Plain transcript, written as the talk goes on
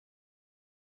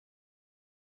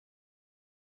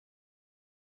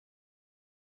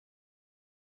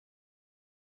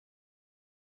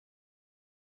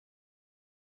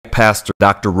dynamic pastor,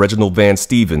 Dr. Reginald Van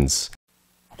Stevens.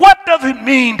 What does it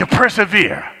mean to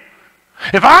persevere?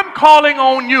 If I'm calling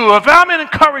on you, if I'm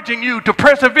encouraging you to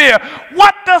persevere,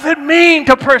 what does it mean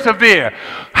to persevere?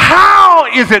 How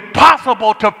is it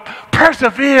possible to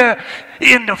persevere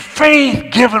in the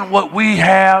faith given what we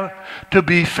have to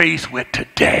be faced with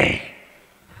today?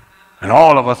 And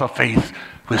all of us are faced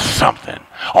with something.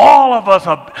 All of us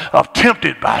are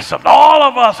tempted by something. All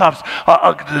of us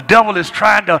the devil is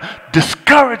trying to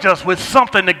discourage us with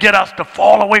something to get us to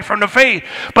fall away from the faith.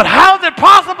 But how is it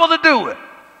possible to do it?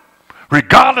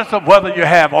 Regardless of whether you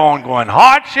have ongoing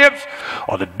hardships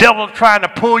or the devil trying to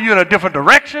pull you in a different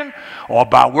direction, or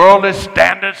by worldly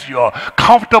standards you're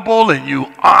comfortable and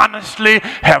you honestly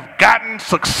have gotten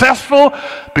successful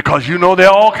because you know there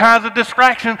are all kinds of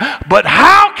distractions. But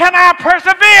how can I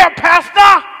persevere,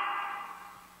 Pastor?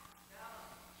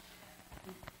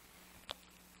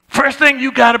 First thing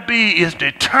you got to be is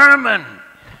determined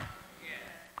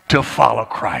to follow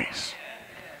Christ.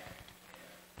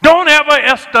 Don't ever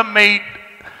estimate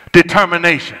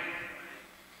determination.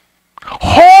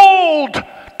 Hold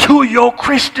to your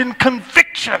Christian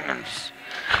convictions.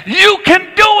 You can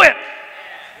do it.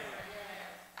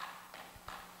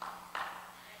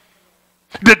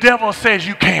 The devil says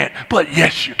you can't, but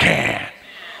yes, you can.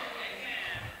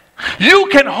 You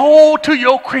can hold to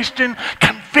your Christian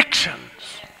convictions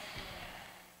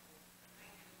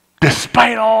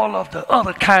despite all of the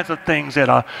other kinds of things that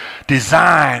are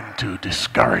designed to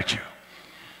discourage you.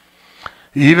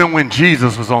 Even when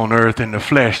Jesus was on earth in the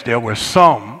flesh, there were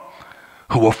some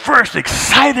who were first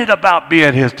excited about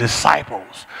being his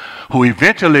disciples, who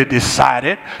eventually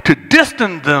decided to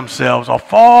distance themselves or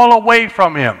fall away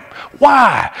from him.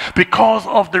 Why? Because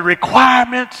of the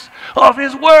requirements of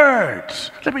his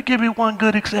words. Let me give you one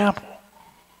good example.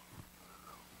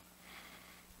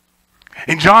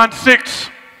 In John 6,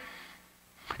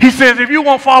 he says, if you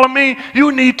won't follow me,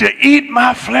 you need to eat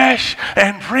my flesh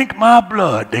and drink my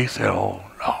blood. They said, oh,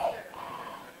 no.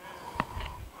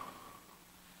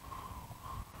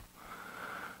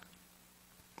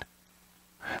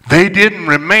 They didn't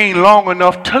remain long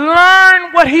enough to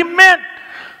learn what he meant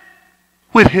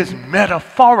with his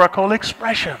metaphorical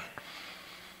expression.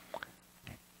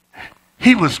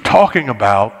 He was talking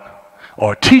about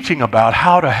or teaching about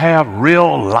how to have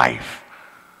real life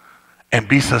and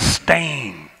be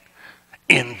sustained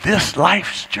in this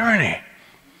life's journey.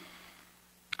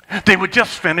 They were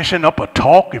just finishing up a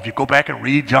talk, if you go back and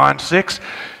read John 6,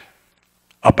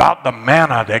 about the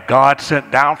manna that God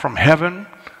sent down from heaven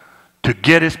to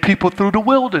get his people through the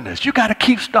wilderness. You got to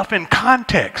keep stuff in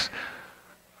context.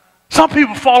 Some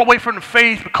people fall away from the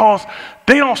faith because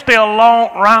they don't stay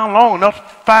around long enough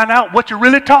to find out what you're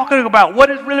really talking about, what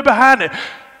is really behind it.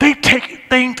 They take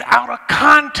things out of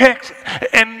context,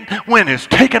 and when it's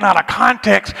taken out of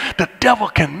context, the devil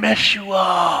can mess you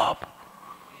up.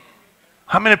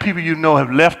 How many people you know have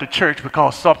left the church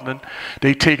because something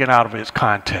they taken out of its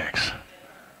context,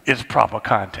 its proper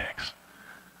context?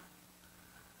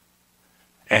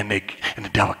 And the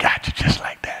devil got you just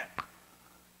like that.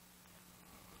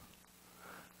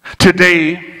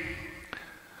 Today,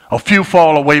 a few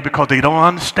fall away because they don't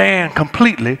understand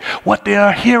completely what they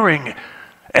are hearing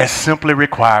as simply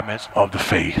requirements of the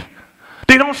faith.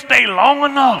 They don't stay long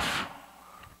enough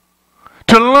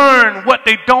to learn what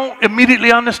they don't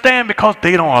immediately understand because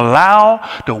they don't allow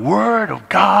the Word of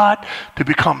God to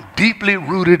become deeply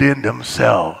rooted in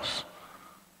themselves.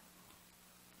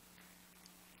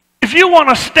 If you want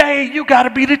to stay, you got to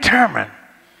be determined.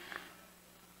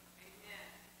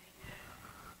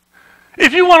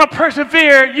 If you want to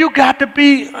persevere, you got to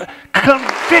be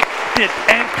convicted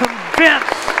and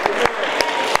convinced.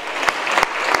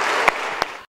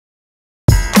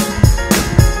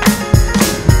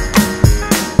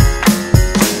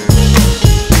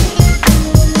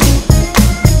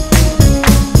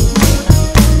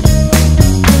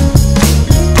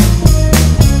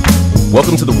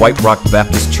 Welcome to the White Rock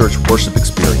Baptist Church worship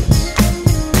experience.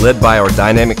 Led by our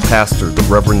dynamic pastor, the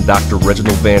Reverend Dr.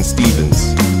 Reginald Van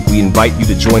Stevens, we invite you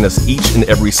to join us each and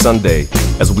every Sunday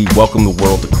as we welcome the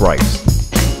world to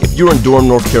Christ. If you're in Durham,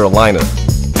 North Carolina,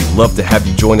 we'd love to have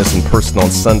you join us in person on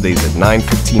Sundays at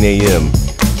 9:15 a.m.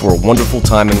 for a wonderful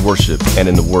time in worship and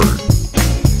in the Word.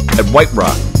 At White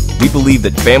Rock, we believe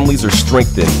that families are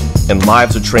strengthened and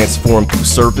lives are transformed through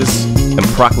service and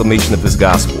proclamation of His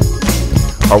gospel.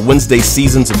 Our Wednesday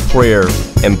seasons of prayer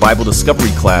and Bible discovery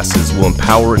classes will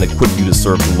empower and equip you to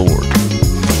serve the Lord.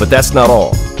 But that's not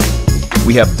all.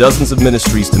 We have dozens of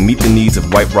ministries to meet the needs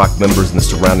of White Rock members in the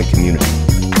surrounding community.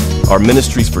 Our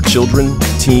ministries for children,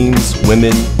 teens,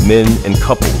 women, men, and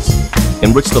couples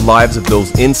enrich the lives of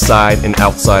those inside and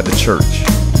outside the church.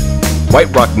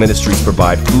 White Rock Ministries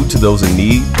provide food to those in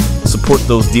need, support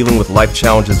those dealing with life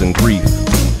challenges and grief,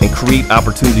 and create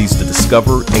opportunities to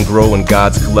discover and grow in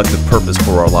God's collective purpose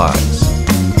for our lives.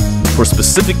 For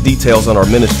specific details on our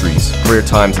ministries, prayer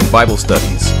times, and Bible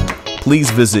studies,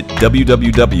 please visit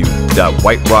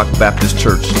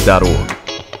www.whiterockbaptistchurch.org.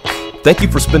 Thank you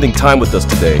for spending time with us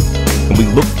today, and we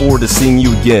look forward to seeing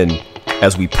you again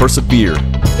as we persevere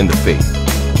in the faith.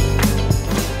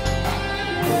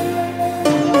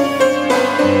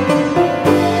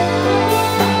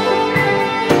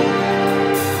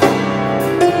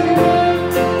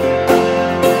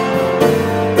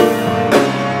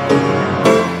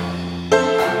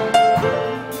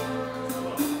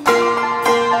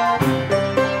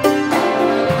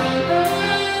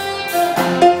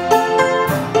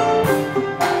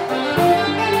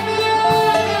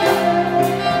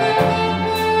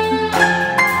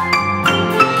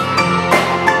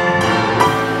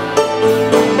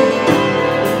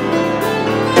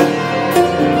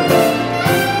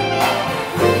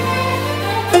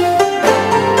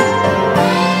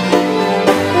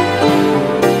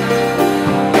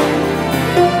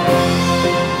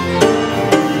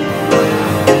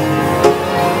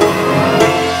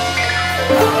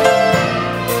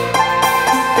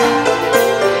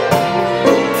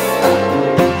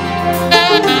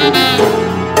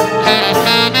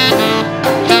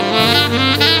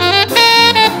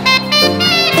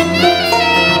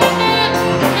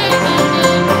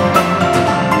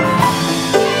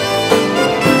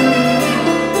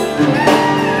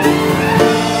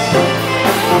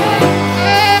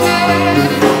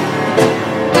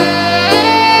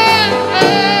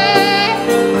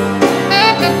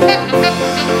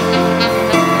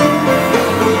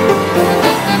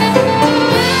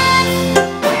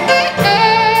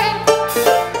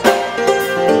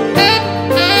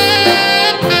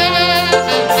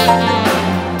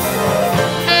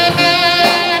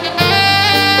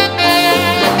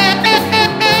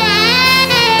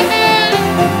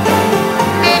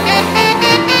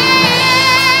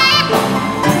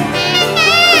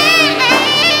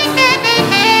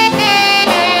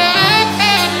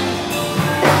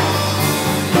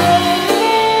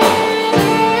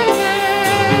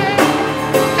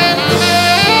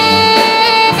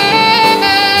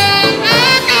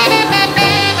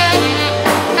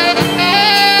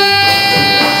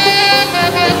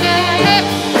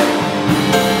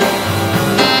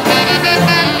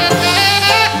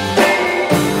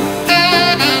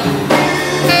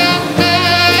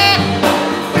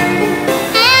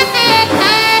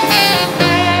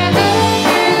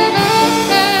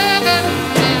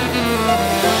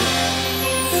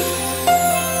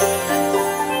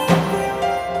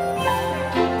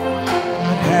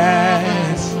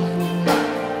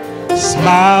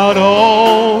 Smiled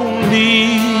on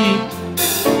me,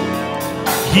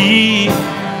 He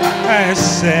has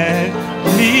set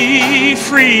me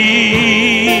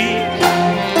free.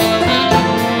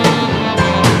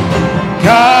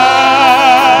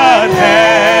 God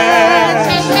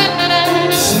has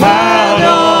smiled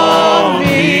on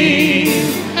me.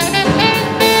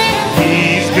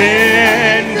 He's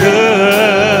been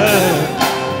good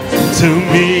to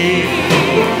me.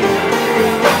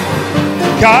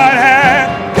 God has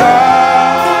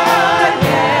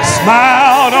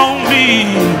smiled on me.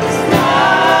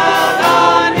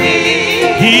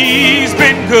 He's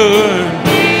been good.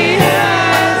 He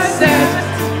has set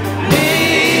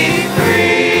me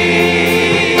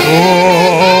free.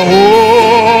 Oh,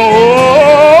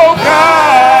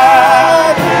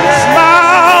 God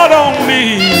smiled on me.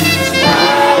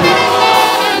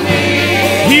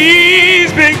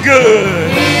 He's been good.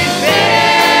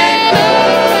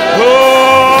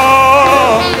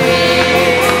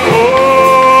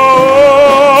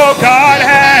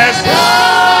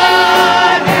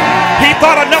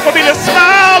 Enough for me to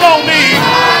smile on me.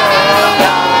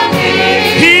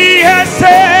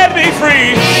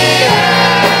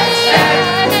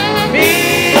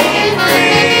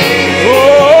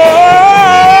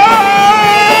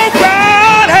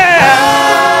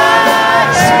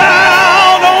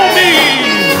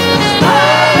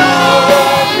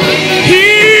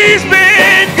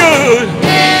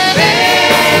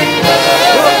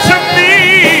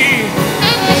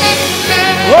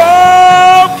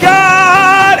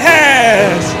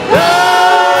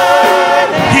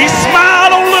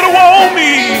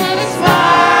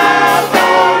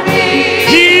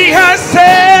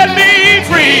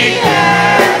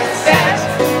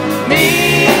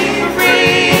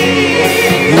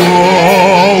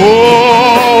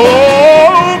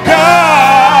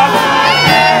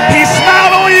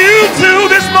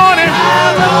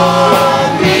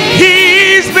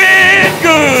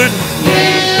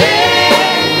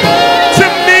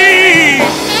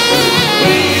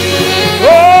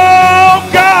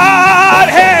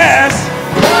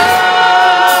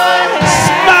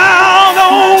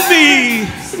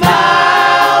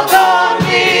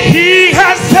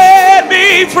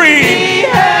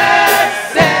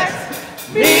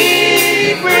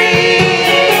 me free.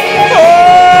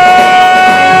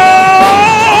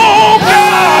 Oh,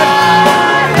 God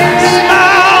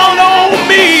smiled on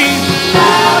me.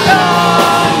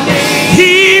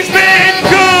 He's been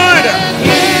good.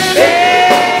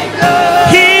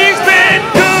 He's been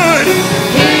good.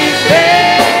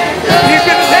 He's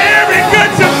been very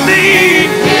good to me.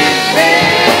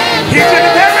 He's been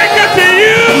very good to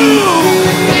you.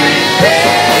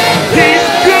 He's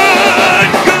good,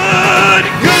 good,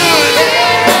 good.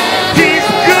 He's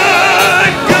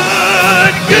good,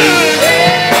 good, good.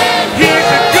 He's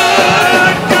a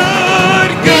good, good,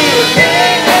 good.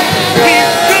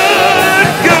 He's good,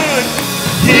 good.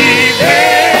 He's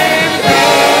been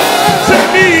good to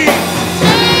me.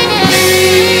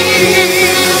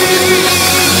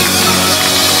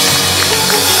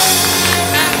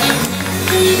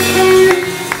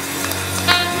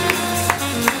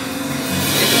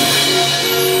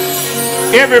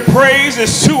 Every praise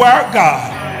is to our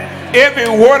God. Every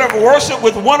word of worship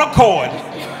with one accord.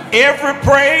 Every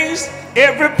praise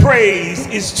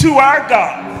is to our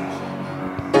God.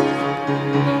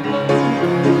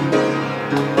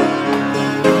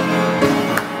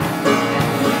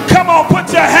 Come on,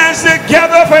 put your hands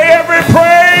together for every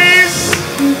praise.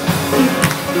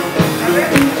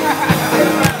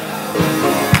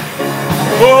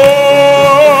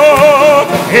 Oh,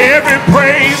 every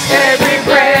praise. Every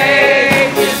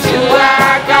praise is to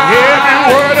our God. Every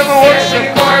word of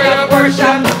worship. Every word of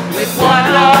worship with one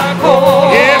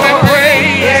accord. Every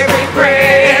praise. Every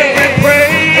praise. Every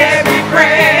praise. Every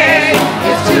praise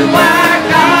is to our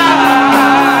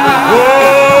God.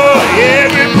 Oh,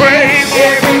 every praise.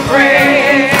 Every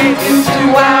praise is to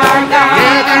our God.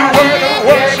 Every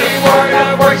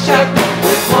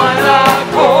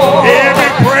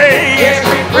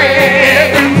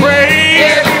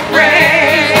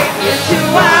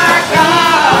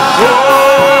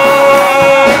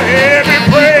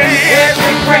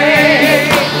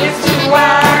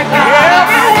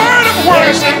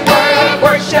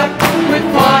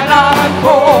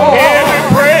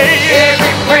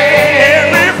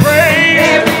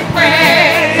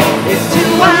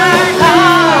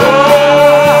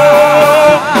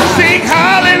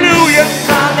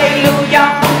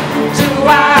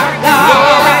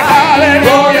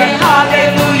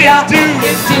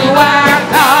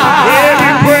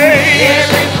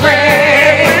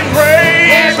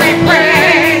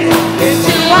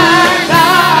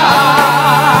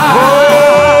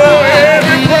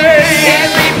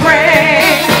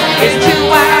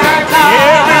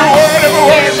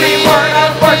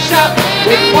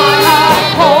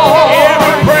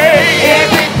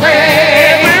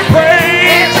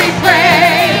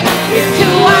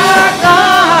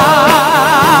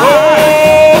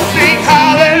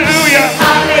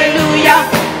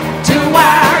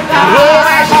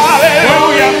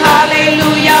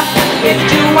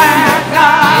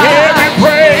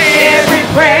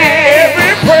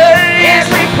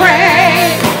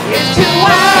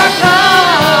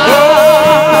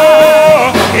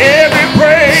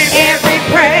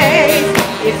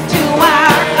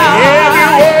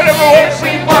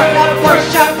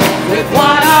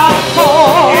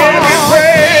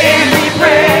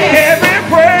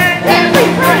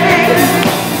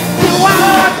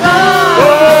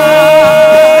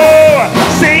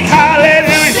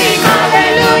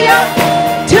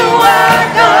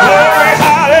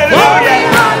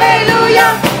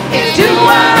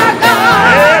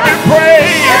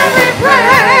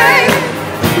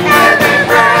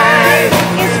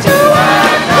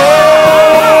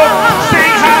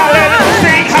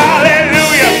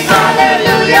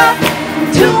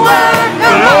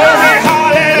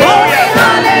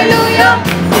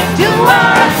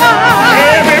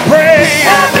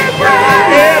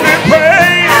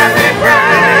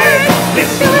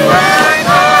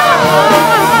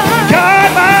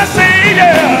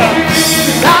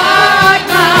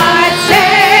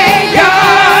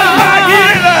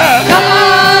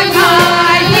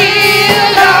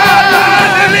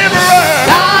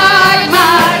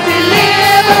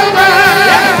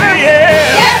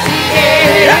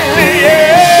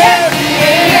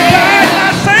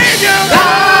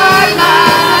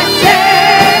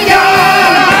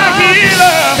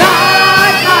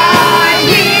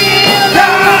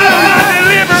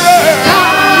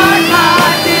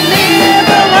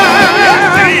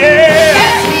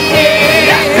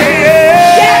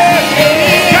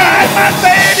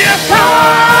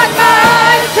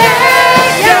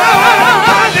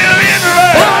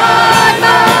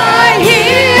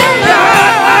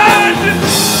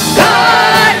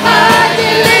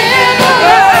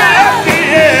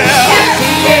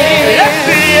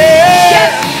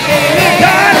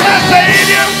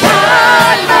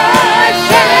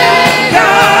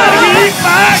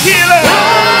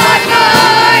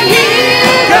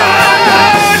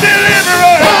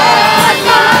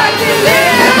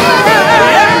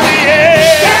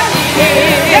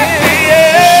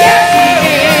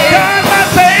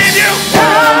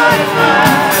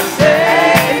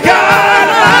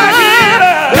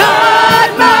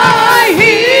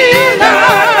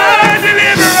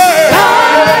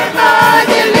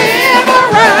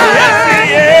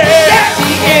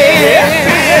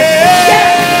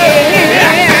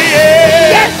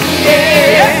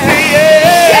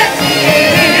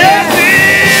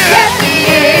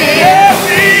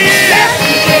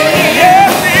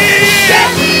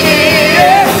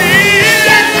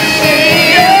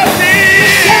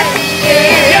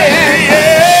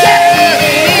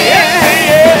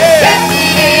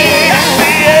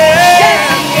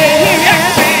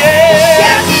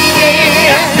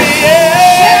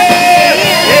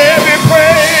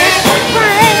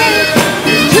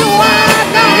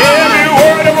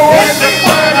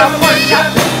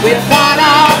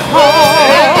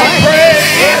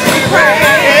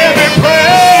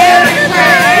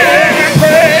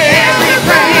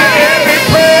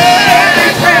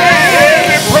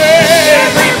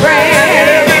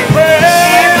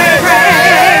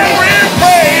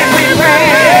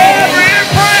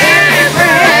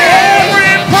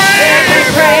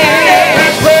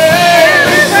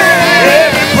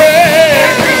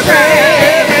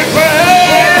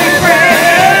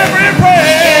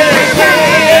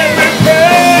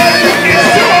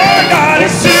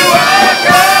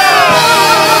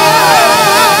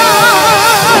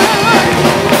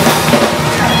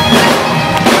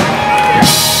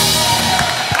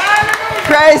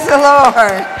Praise the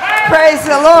Lord. Praise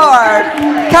the Lord.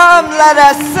 Come, let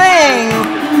us sing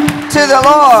to the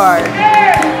Lord.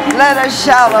 Let us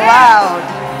shout aloud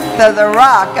to the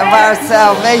rock of our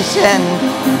salvation.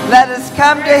 Let us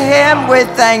come to him with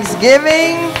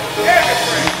thanksgiving.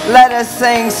 Let us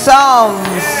sing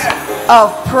songs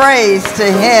of praise to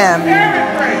him.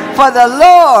 For the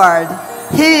Lord,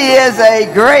 he is a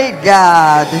great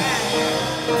God.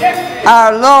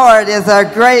 Our Lord is a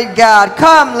great God.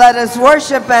 Come, let us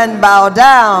worship and bow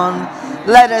down.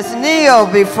 Let us kneel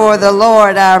before the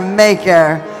Lord our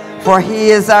Maker. For he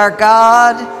is our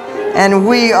God, and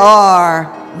we are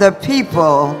the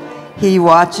people he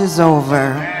watches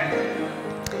over.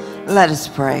 Let us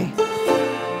pray.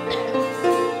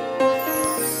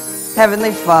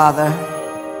 Heavenly Father,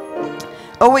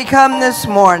 we come this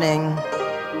morning,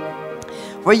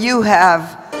 for you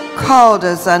have called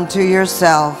us unto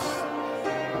yourself.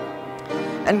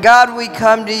 And God, we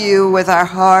come to you with our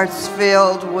hearts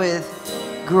filled with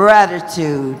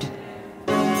gratitude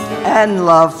and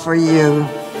love for you.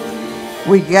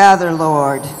 We gather,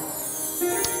 Lord,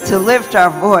 to lift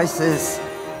our voices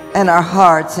and our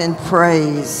hearts in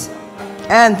praise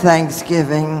and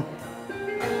thanksgiving.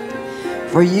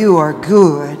 For you are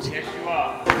good.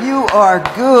 You are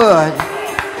good.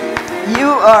 You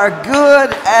are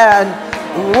good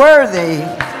and worthy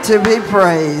to be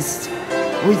praised.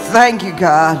 We thank you,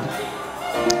 God,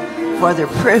 for the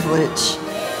privilege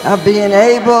of being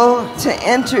able to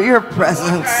enter your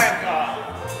presence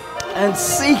and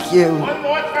seek you.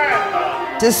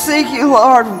 To seek you,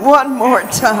 Lord, one more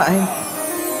time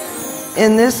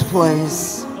in this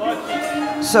place.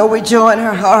 So we join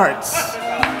our hearts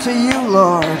to you,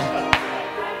 Lord.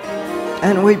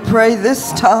 And we pray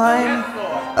this time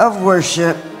of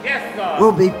worship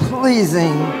will be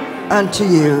pleasing unto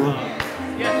you.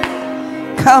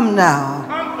 Come now.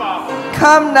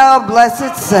 Come now,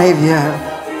 blessed Savior,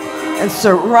 and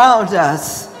surround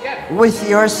us with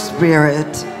your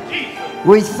Spirit.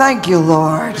 We thank you,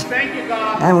 Lord,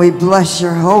 and we bless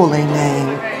your holy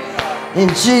name. In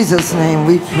Jesus' name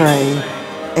we pray.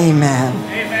 Amen.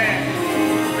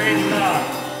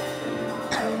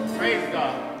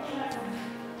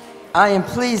 I am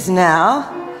pleased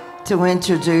now to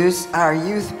introduce our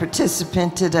youth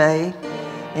participant today.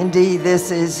 Indeed,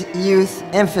 this is Youth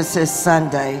Emphasis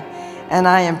Sunday, and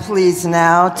I am pleased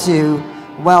now to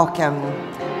welcome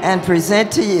and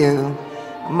present to you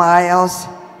Miles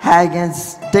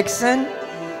Haggins Dixon,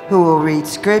 who will read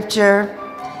scripture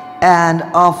and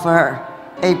offer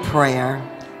a prayer.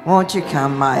 Won't you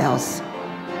come, Miles?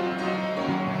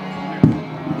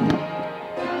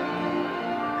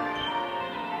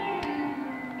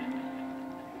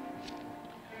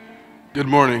 Good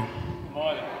morning.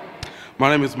 My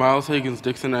name is Miles Higgins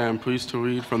Dixon, and I am pleased to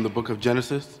read from the book of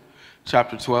Genesis,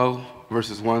 chapter 12,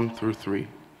 verses 1 through 3.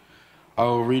 I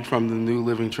will read from the New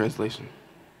Living Translation.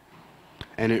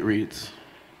 And it reads,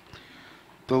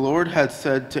 The Lord had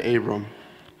said to Abram,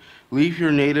 Leave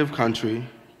your native country,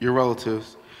 your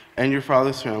relatives, and your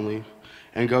father's family,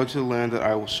 and go to the land that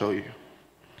I will show you.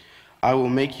 I will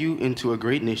make you into a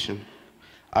great nation.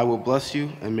 I will bless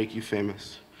you and make you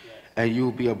famous, and you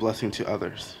will be a blessing to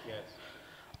others.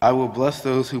 I will bless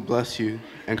those who bless you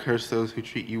and curse those who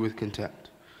treat you with contempt.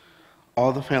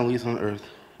 All the families on earth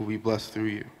will be blessed through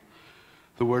you.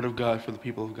 The word of God for the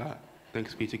people of God.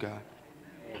 Thanks be to God.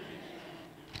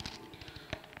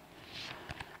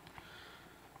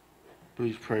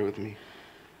 Please pray with me.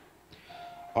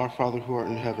 Our Father who art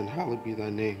in heaven, hallowed be thy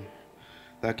name.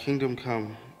 Thy kingdom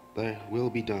come, thy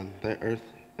will be done, thy earth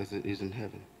as it is in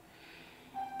heaven.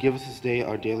 Give us this day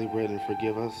our daily bread, and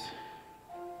forgive us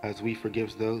as we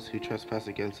forgive those who trespass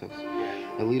against us.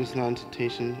 And lead us not into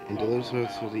temptation, and deliver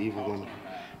us from the evil one.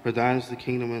 For thine is the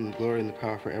kingdom and the glory and the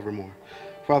power forevermore.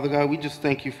 Father God, we just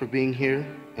thank you for being here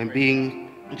and being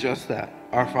just that,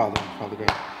 our Father, Father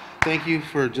God. Thank you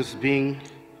for just being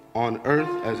on earth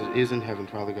as it is in heaven,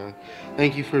 Father God.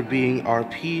 Thank you for being our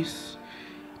peace,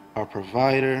 our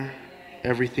provider,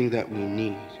 everything that we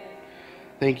need.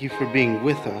 Thank you for being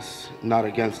with us, not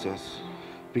against us.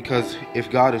 Because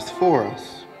if God is for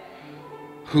us,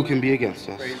 who can be against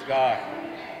us? Praise God.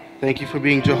 Thank you for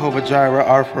being Jehovah Jireh,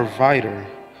 our provider,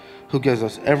 who gives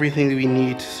us everything that we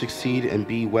need to succeed and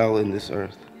be well in this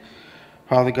earth.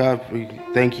 Father God, we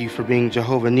thank you for being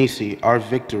Jehovah Nissi, our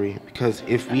victory, because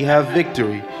if we have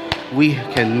victory, we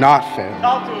cannot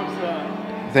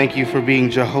fail. Thank you for being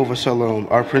Jehovah Shalom,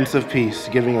 our Prince of Peace,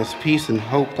 giving us peace and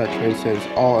hope that transcends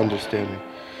all understanding.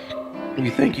 We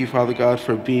thank you, Father God,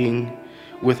 for being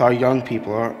with our young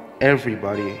people,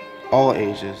 everybody, all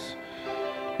ages.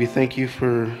 We thank you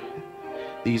for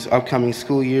these upcoming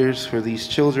school years for these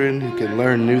children who can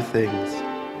learn new things.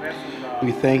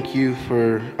 We thank you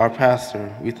for our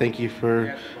pastor. We thank you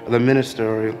for the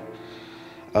ministerial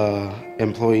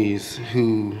employees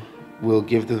who will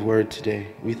give the word today.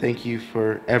 We thank you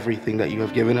for everything that you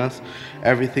have given us,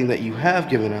 everything that you have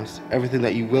given us, everything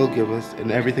that you will give us,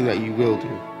 and everything that you will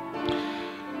do.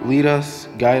 Lead us,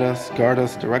 guide us, guard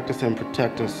us, direct us, and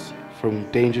protect us from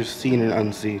dangers seen and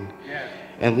unseen.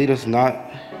 And lead us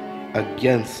not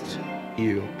against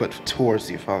you, but towards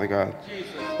you, Father God.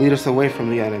 Lead us away from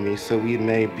the enemy so we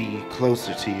may be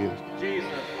closer to you.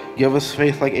 Give us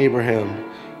faith like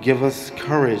Abraham. Give us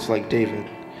courage like David.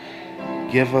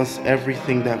 Give us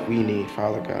everything that we need,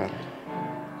 Father God.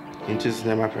 In Jesus'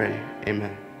 name I pray,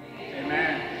 amen.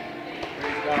 Amen.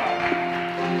 Praise God.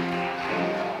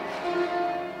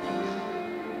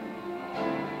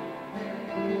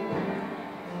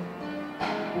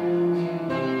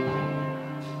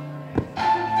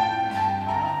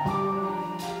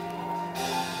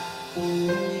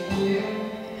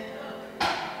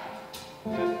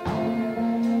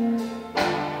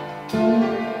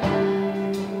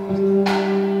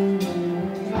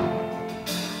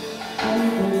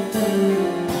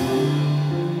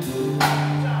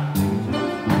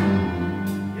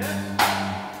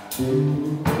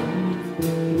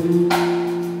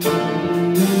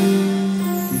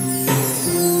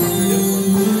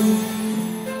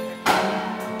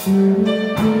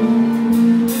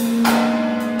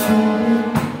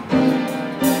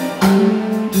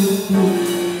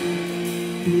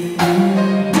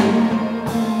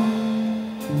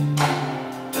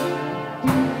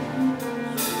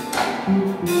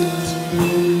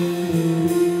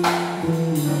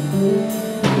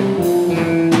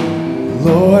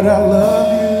 Lord, I love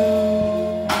you.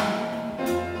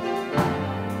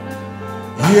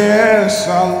 Yes, I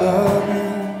love you.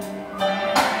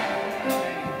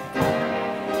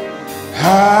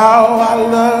 How I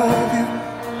love you.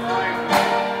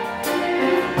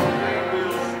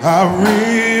 I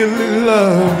really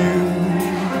love you.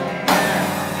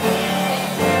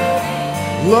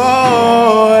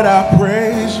 Lord, I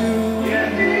praise you.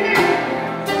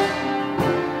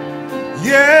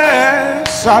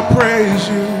 Yes, I praise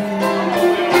you.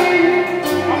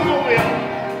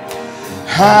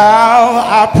 How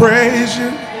I praise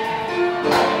you.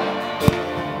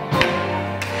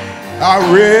 I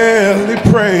really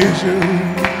praise you.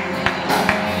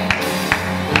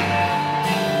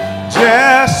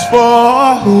 Just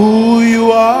for who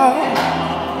you are.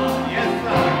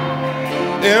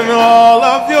 In all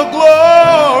of your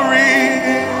glory.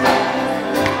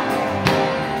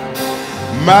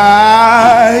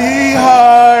 My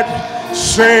heart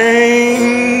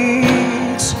sings,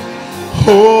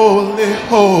 holy,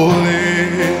 holy.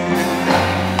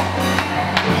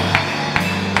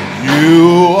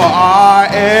 You are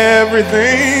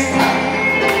everything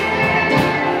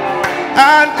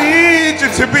I need you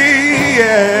to be.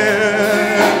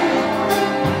 Yeah.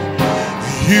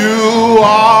 You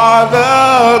are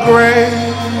the great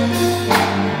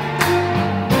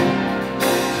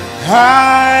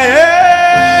I am.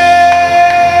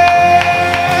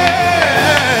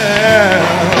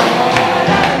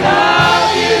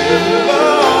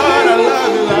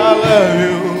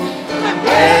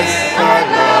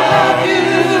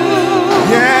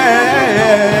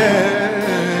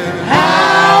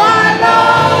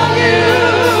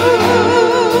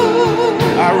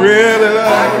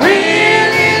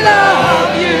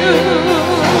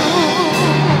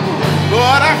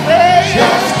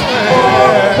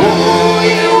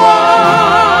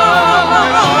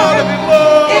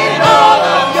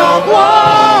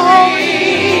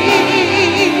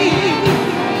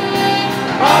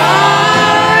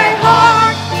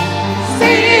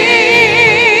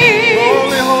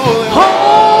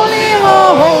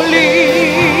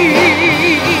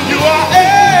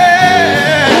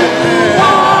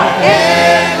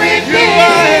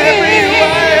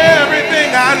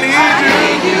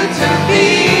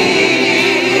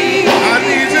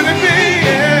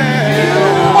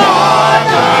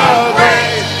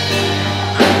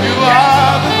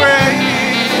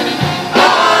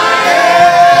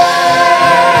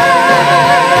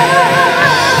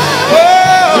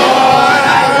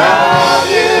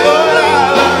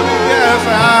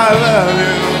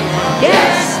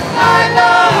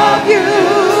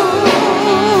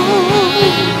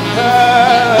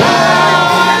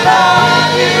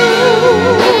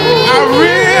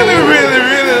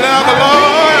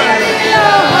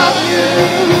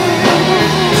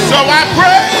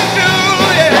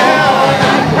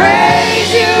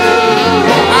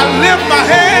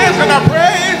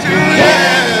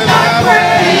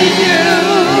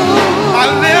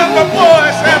 my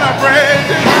voice and I praise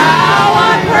you. How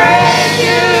I praise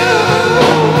you.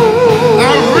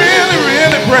 I really,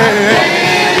 really Praise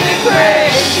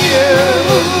you.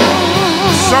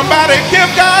 Somebody give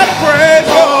God praise,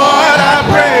 Lord, I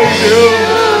praise you.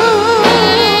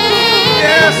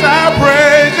 Yes, I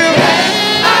praise you.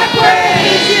 I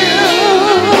praise you.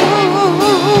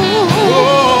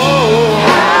 Oh,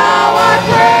 How I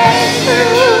praise you.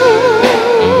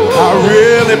 I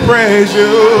really praise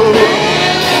you.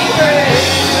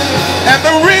 And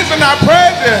the reason I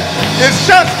praise you is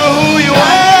just for who you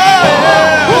are.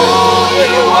 Who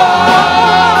you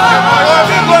are. All of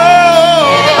your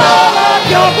glory. All of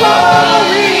your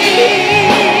glory.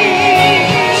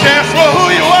 Just for who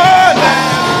you are.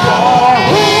 For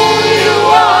who you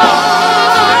are.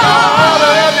 All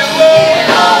of your glory.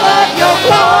 All of your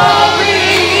glory.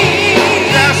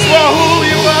 Just for who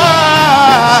you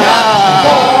are.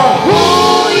 Who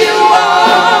you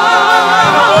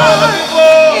are. All of your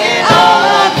glory.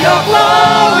 All of your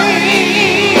glory.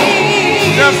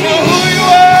 Just for who you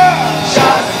are.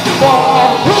 Just for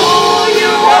who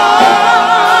you are.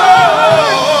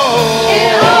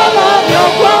 In all of your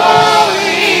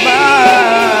glory. My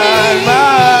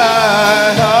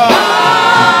heart.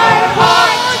 My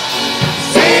heart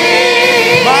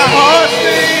sings. My heart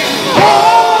sings.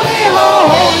 Holy,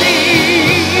 holy.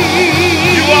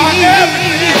 You are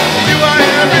everything. You are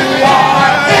everything.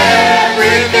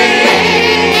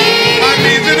 Everything. I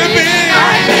need you to be. I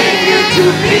need you to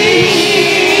be.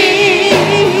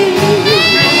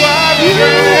 You are the You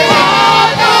great. are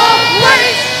the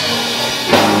great.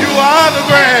 You are the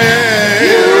great.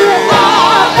 You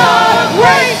are the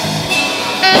great.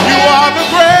 You are the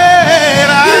great.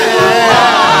 You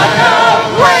are the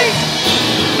great.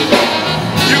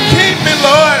 You keep me,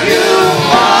 Lord. You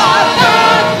are the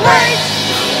great.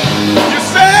 You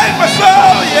save my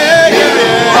soul. Yeah, You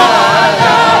yeah. are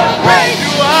the great.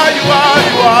 You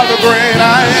are the great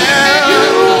I am. You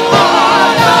are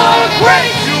the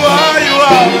great. You are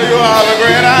the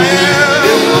great I am.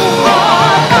 You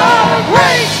are the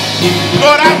great.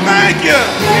 Lord, I thank you.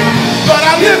 Lord,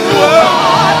 I lift you up.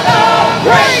 The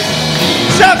great.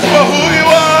 Just for who you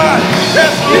are.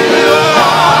 Just for who you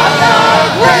are. The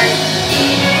great.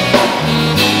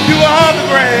 You are the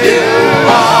great. You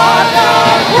are the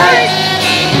great.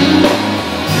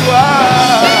 You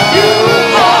are. You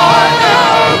are the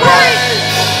great.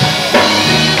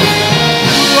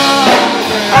 You are.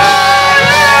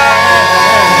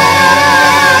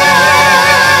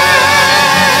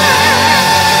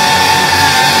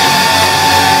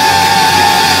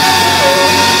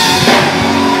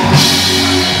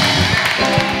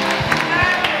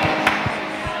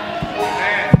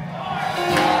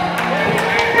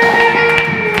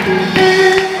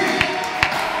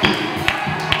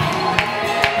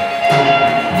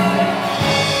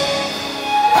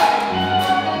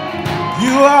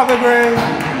 You are the great.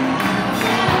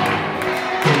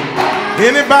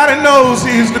 Anybody knows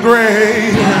he's the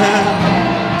great.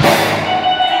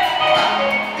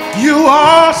 You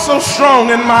are so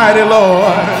strong and mighty,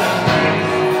 Lord.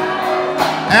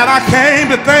 And I came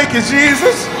to thank you,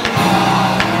 Jesus.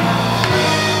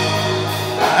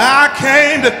 I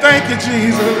came to thank you,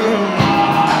 Jesus.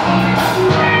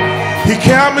 He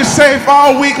kept me safe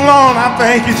all week long. I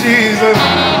thank you, Jesus.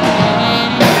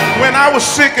 When I was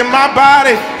sick in my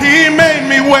body, he made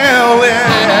me well.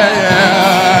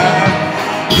 Yeah.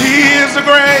 He is the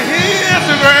great. He is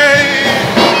the great.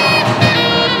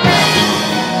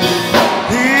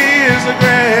 He is the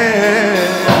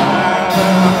great.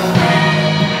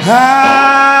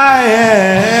 I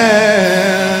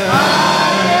am.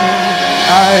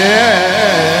 I am.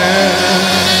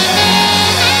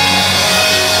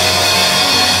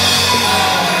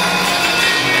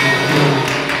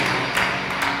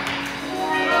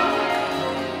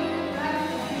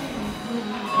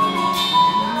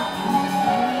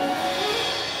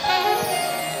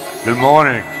 Good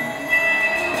morning.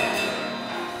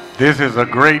 This is a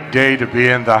great day to be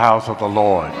in the house of the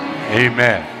Lord.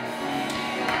 Amen.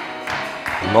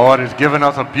 The Lord has given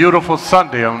us a beautiful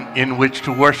Sunday in which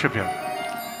to worship Him.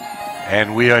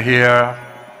 And we are here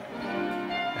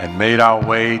and made our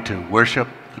way to worship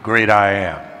the great I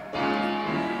Am.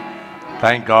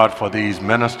 Thank God for these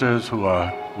ministers who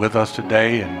are with us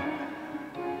today and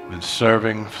been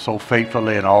serving so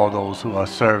faithfully, and all those who are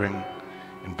serving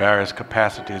in various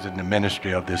capacities in the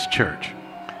ministry of this church.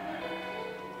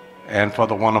 And for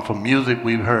the wonderful music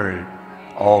we've heard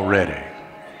already.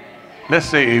 Let's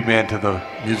say amen to the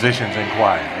musicians in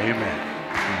choir. Amen.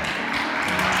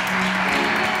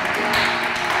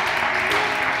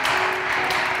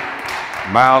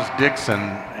 Miles Dixon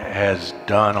has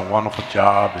done a wonderful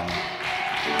job in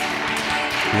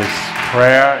His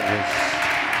prayer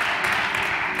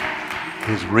is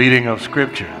his reading of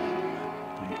Scripture.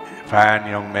 Fine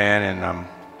young man, and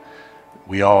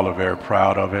we all are very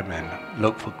proud of him and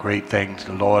look for great things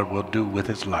the Lord will do with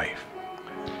his life.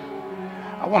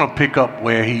 I want to pick up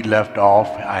where he left off.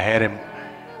 I had him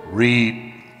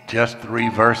read just 3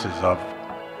 verses of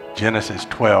Genesis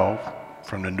 12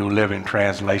 from the New Living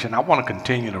Translation. I want to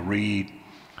continue to read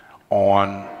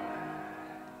on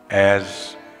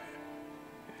as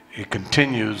it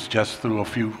continues just through a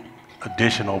few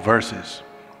additional verses.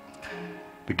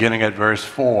 Beginning at verse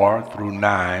 4 through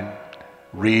 9,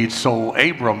 reads, "So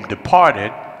Abram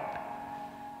departed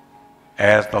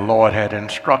as the Lord had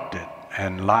instructed,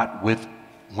 and Lot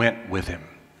went with him.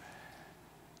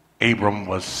 Abram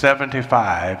was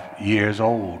 75 years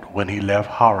old when he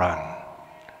left Haran.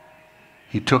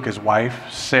 He took his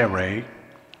wife Sarai,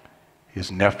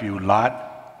 his nephew Lot,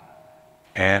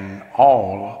 and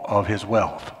all of his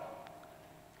wealth,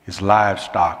 his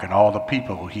livestock, and all the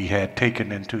people he had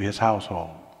taken into his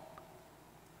household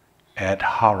at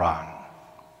Haran,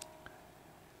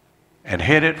 and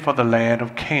headed for the land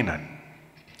of Canaan.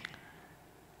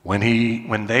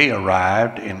 When they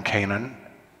arrived in Canaan,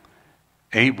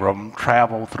 Abram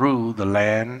traveled through the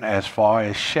land as far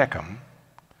as Shechem.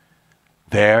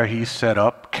 There he set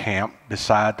up camp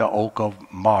beside the oak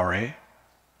of Mamre.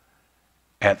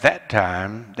 At that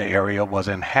time, the area was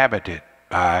inhabited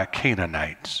by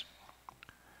Canaanites.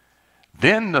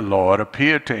 Then the Lord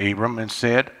appeared to Abram and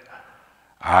said,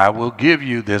 I will give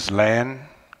you this land.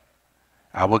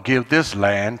 I will give this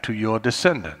land to your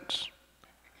descendants.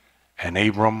 And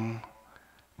Abram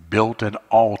built an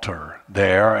altar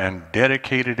there and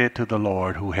dedicated it to the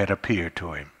Lord who had appeared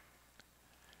to him.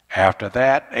 After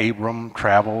that, Abram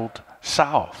traveled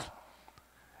south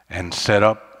and set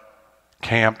up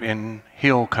camp in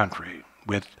hill country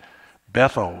with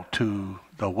Bethel to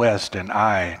the west and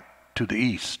Ai to the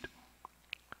east.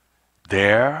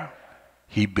 There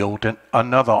he built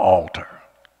another altar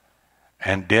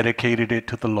and dedicated it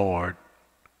to the Lord,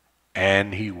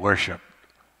 and he worshiped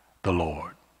the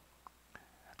Lord.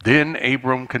 Then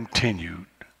Abram continued,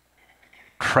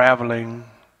 traveling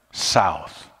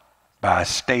south by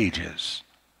stages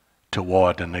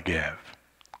toward the Negev.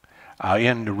 I'll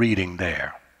end the reading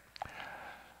there.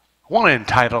 I want to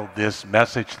entitle this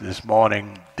message this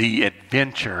morning, The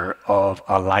Adventure of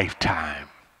a Lifetime.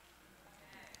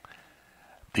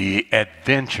 The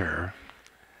Adventure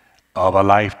of a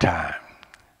Lifetime.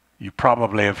 You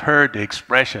probably have heard the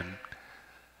expression,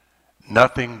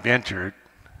 nothing ventured,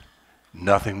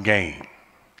 nothing gained.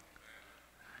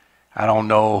 I don't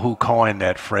know who coined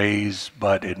that phrase,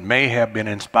 but it may have been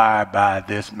inspired by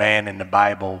this man in the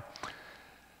Bible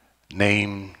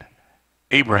named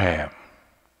Abraham.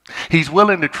 He's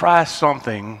willing to try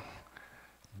something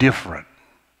different.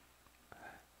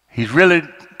 He's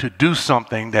willing to do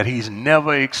something that he's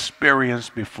never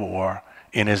experienced before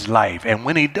in his life. And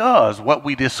when he does, what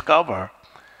we discover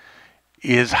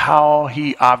is how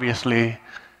he obviously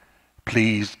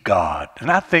pleased God.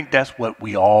 And I think that's what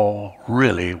we all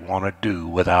really want to do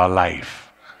with our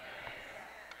life.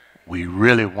 We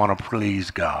really want to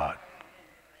please God.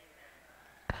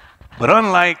 But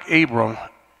unlike Abram,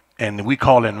 and we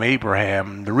call him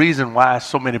Abraham, the reason why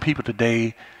so many people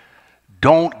today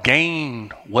don't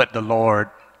gain what the Lord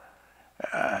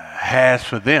has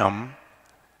for them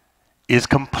is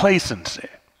complacency.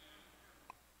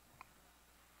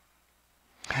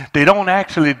 They don't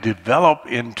actually develop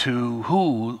into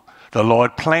who the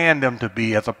Lord planned them to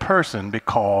be as a person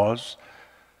because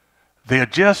they're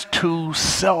just too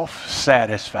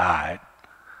self-satisfied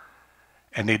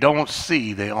and they don't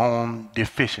see their own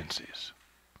deficiencies.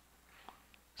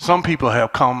 Some people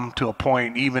have come to a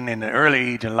point, even in the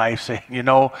early age of life, saying, you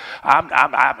know,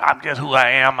 I'm just who I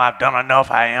am. I've done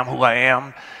enough. I am who I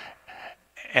am.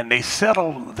 And they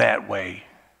settle that way.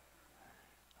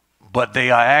 But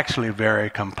they are actually very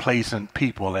complacent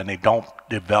people, and they don't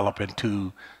develop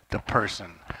into the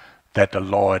person that the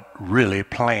Lord really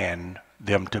planned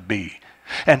them to be.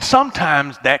 And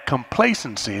sometimes that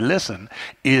complacency, listen,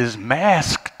 is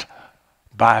masked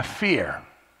by fear.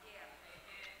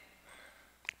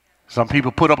 Some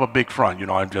people put up a big front, you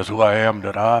know, I'm just who I am,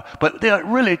 but they're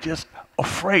really just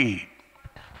afraid.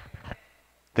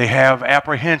 They have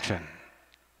apprehension.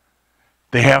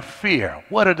 They have fear.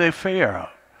 What are they fear of?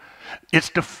 It's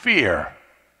the fear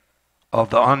of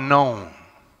the unknown,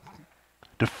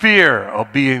 the fear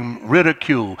of being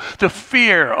ridiculed, the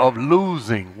fear of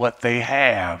losing what they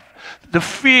have, the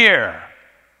fear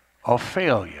of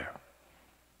failure.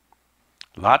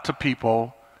 Lots of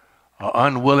people are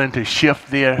unwilling to shift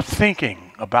their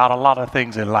thinking about a lot of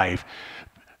things in life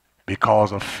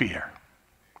because of fear.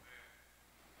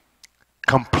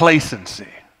 Complacency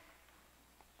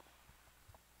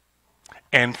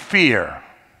and fear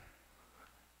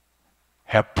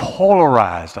have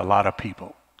polarized a lot of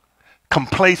people.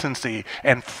 Complacency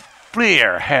and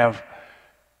fear have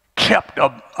kept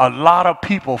a lot of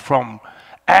people from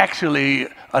actually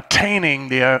attaining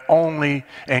their only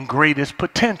and greatest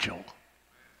potential.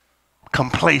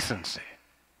 Complacency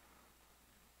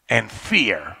and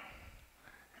fear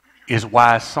is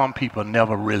why some people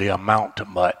never really amount to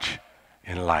much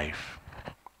in life.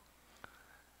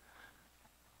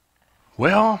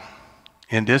 Well,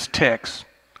 in this text,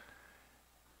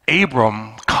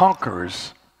 Abram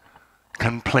conquers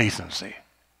complacency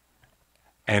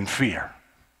and fear.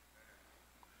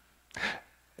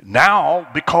 Now,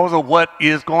 because of what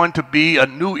is going to be a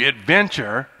new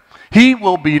adventure, he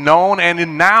will be known, and it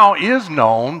now is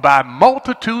known by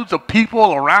multitudes of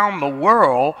people around the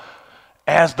world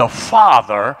as the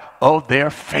father of their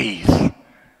faith.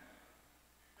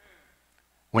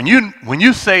 When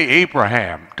you say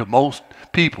Abraham to most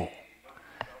people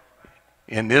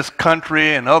in this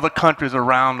country and other countries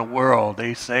around the world,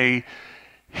 they say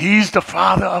he's the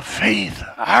father of faith,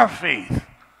 our faith.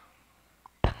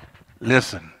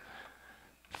 Listen,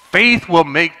 faith will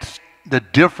make the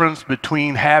difference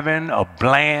between having a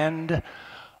bland,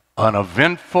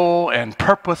 uneventful, and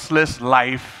purposeless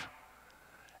life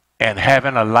and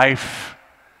having a life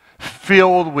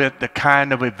filled with the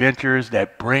kind of adventures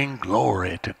that bring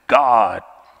glory to God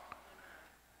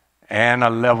and a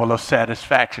level of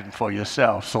satisfaction for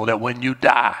yourself, so that when you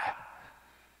die,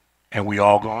 and we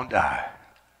all gonna die,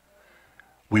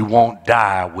 we won't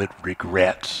die with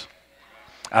regrets.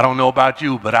 I don't know about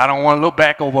you, but I don't want to look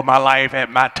back over my life at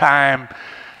my time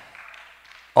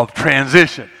of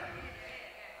transition.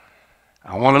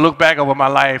 I want to look back over my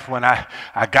life when I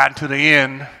got to the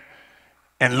end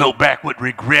and look back with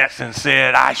regrets and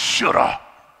said, I shoulda,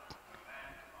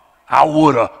 I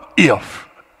woulda, if.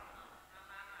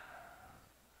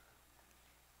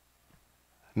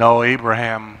 No,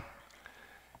 Abraham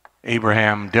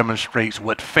demonstrates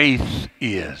what faith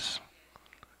is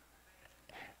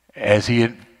as he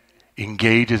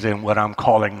engages in what I'm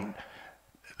calling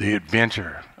the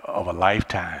adventure of a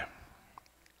lifetime.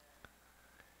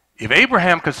 If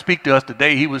Abraham could speak to us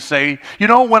today, he would say, you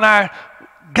know, when I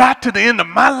got to the end of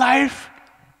my life,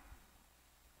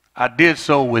 I did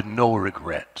so with no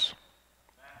regrets.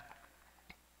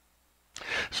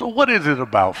 So what is it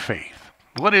about faith?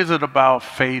 What is it about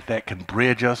faith that can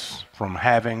bridge us from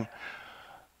having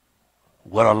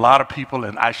what a lot of people,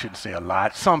 and I shouldn't say a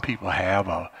lot, some people have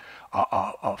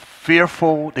a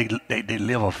fearful, they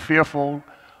live a fearful,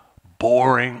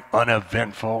 boring,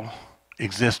 uneventful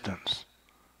existence.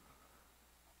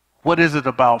 What is it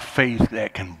about faith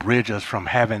that can bridge us from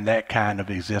having that kind of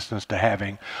existence to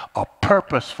having a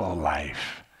purposeful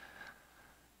life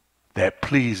that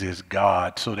pleases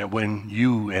God, so that when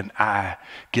you and I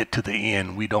get to the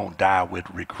end, we don't die with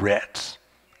regrets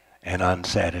and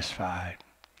unsatisfied?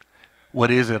 What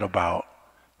is it about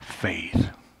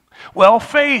faith? Well,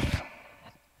 faith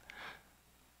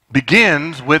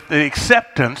begins with the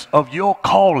acceptance of your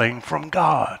calling from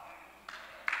God.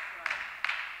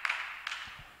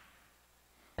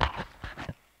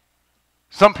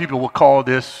 Some people will call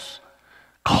this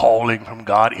calling from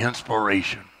God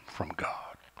inspiration from God.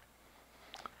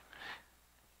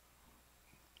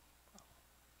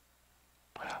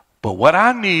 But what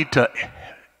I need to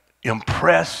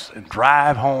impress and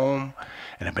drive home,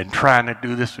 and I've been trying to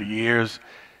do this for years,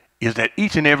 is that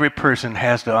each and every person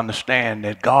has to understand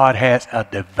that God has a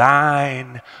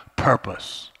divine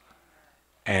purpose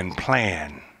and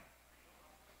plan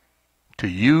to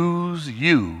use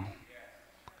you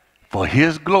for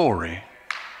his glory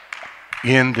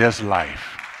in this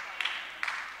life.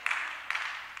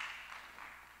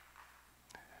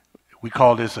 We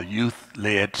call this a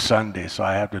youth-led Sunday, so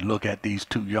I have to look at these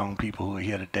two young people who are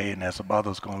here today, and there's some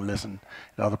others going to listen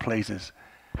in other places.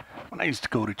 When I used to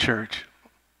go to church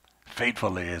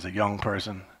faithfully as a young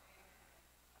person,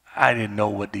 I didn't know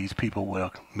what these people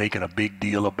were making a big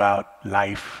deal about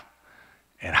life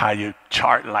and how you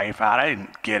chart life out. I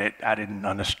didn't get it. I didn't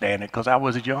understand it because I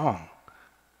was young.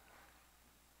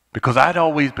 Because I'd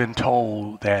always been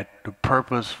told that the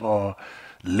purpose for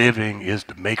living is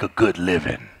to make a good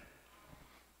living.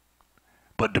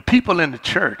 But the people in the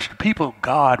church, the people of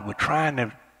God, were trying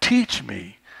to teach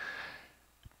me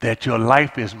that your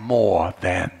life is more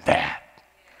than that.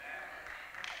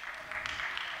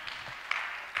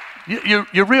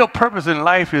 Your real purpose in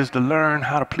life is to learn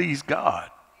how to please God.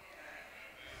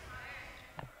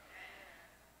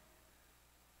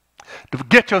 To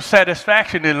get your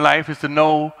satisfaction in life is to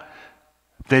know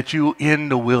that you're in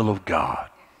the will of God.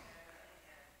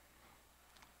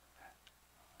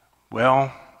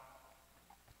 Well,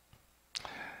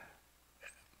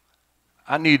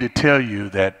 I need to tell you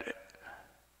that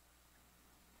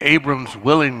Abram's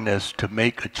willingness to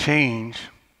make a change,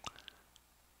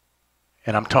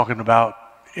 and I'm talking about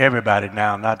everybody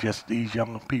now, not just these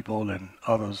young people and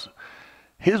others,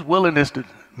 his willingness to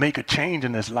make a change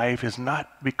in his life is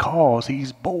not because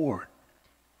he's bored.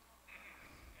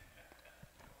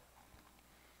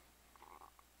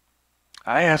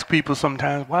 I ask people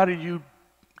sometimes, why do you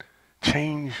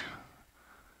change,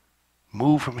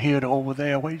 move from here to over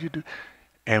there? What did you do?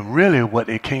 And really what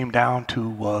it came down to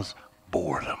was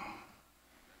boredom.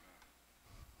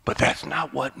 But that's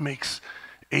not what makes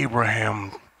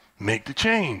Abraham make the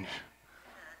change.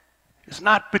 It's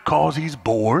not because he's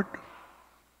bored,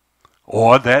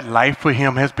 or that life for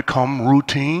him has become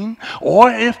routine, or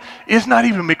if it's not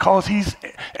even because he's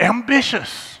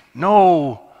ambitious.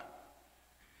 No,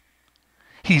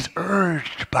 he's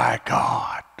urged by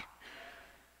God.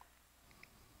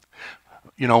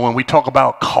 You know, when we talk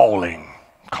about calling,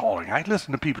 I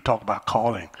listen to people talk about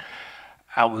calling.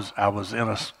 I was in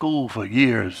a school for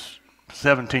years,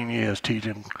 17 years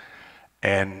teaching,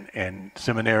 and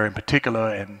seminary in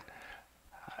particular, and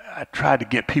I tried to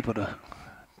get people to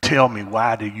tell me,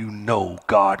 why do you know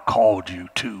God called you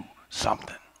to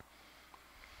something?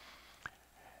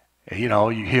 And, you know,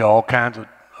 you hear all kinds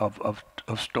of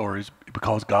stories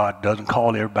because God doesn't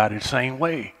call everybody the same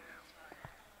way.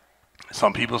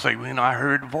 Some people say, well, you know, I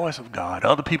heard the voice of God.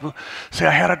 Other people say,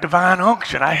 I had a divine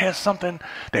unction. I had something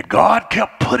that God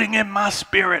kept putting in my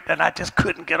spirit and I just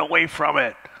couldn't get away from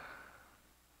it.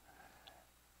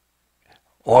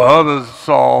 Or others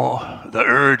saw the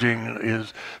urging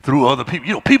is through other people.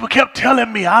 You know, people kept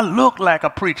telling me I look like a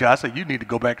preacher. I said, you need to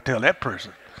go back and tell that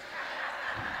person.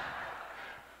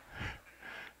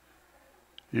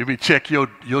 You may check your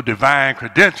divine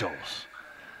credentials.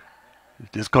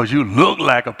 Just because you look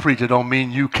like a preacher don't mean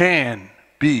you can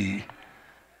be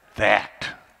that.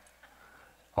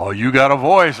 Or you got a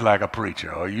voice like a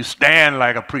preacher, or you stand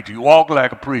like a preacher, you walk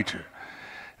like a preacher.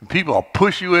 And people will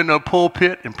push you in the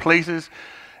pulpit in places,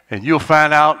 and you'll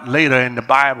find out later in the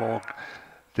Bible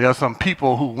there are some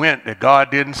people who went that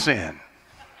God didn't send.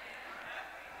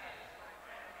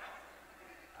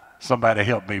 Somebody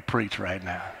help me preach right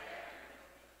now.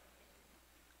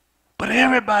 But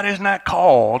everybody's not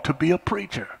called to be a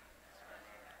preacher.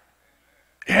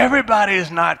 Everybody is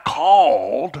not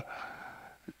called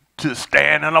to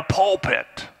stand in a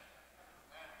pulpit.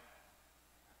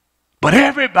 But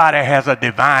everybody has a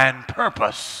divine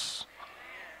purpose.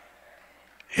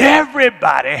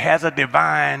 Everybody has a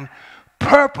divine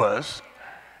purpose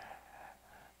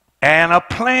and a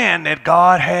plan that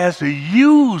God has to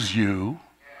use you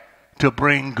to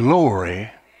bring glory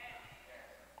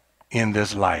in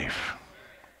this life.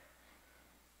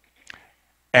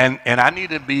 And I need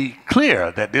to be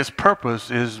clear that this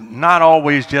purpose is not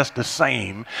always just the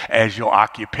same as your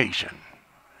occupation.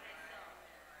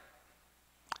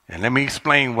 And let me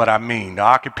explain what I mean. The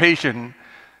occupation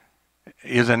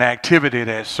is an activity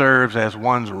that serves as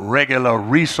one's regular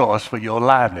resource for your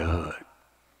livelihood.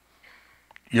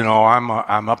 You know, I'm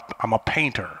a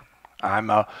painter. I'm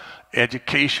a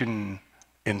education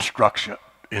instructor.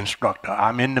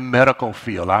 I'm in the medical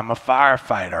field. I'm a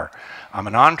firefighter. I'm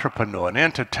an entrepreneur, an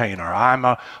entertainer. I'm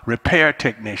a repair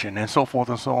technician, and so forth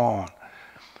and so on.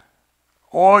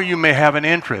 Or you may have an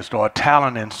interest or a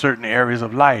talent in certain areas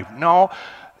of life. No,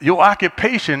 your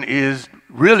occupation is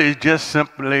really just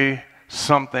simply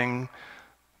something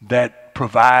that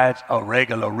provides a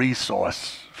regular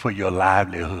resource for your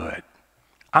livelihood.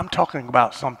 I'm talking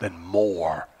about something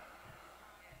more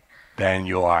than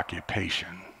your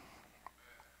occupation.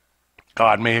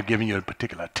 God may have given you a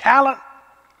particular talent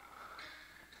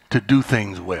to do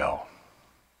things well.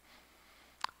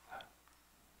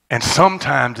 And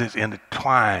sometimes it's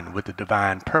intertwined with the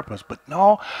divine purpose, but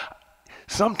no,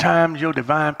 sometimes your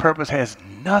divine purpose has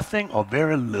nothing or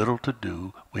very little to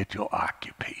do with your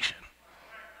occupation.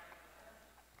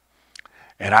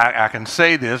 And I can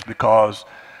say this because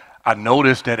I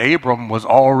noticed that Abram was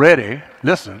already,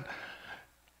 listen,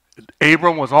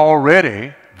 Abram was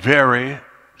already very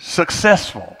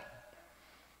successful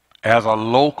as a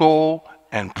local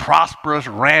and prosperous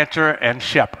rancher and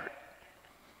shepherd,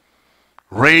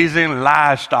 raising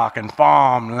livestock and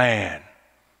farmland.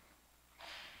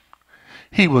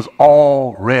 He was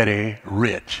already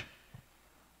rich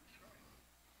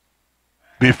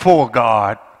before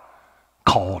God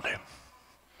called him.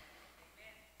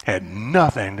 Had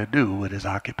nothing to do with his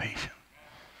occupation.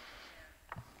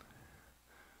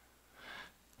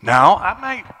 Now, I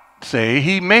might say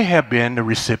he may have been the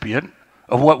recipient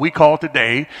of what we call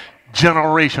today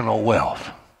generational wealth.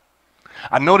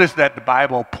 I noticed that the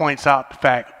Bible points out the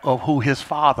fact of who his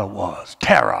father was,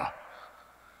 Terah.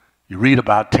 You read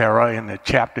about Terah in the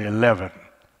chapter 11,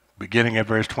 beginning at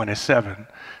verse 27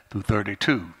 through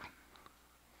 32.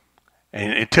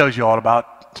 And it tells you all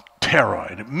about Terah,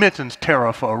 and it mentions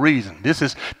Terah for a reason. This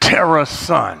is Terah's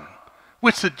son,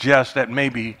 which suggests that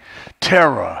maybe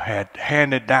Terah had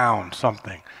handed down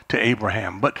something to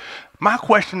Abraham. But my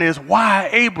question is, why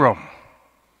Abram?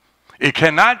 It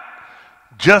cannot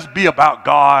just be about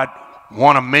God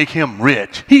want to make him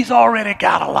rich. He's already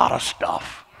got a lot of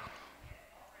stuff.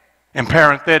 And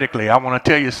parenthetically, I want to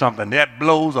tell you something. That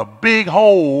blows a big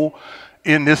hole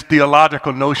in this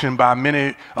theological notion by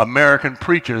many American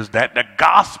preachers that the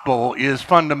gospel is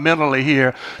fundamentally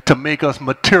here to make us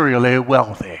materially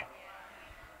wealthy.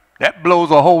 That blows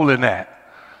a hole in that.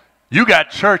 You got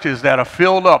churches that are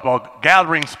filled up, or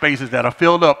gathering spaces that are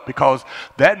filled up because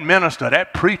that minister,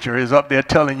 that preacher is up there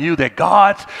telling you that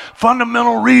God's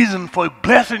fundamental reason for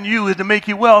blessing you is to make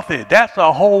you wealthy. That's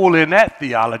a hole in that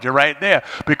theology right there,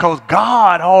 because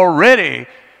God already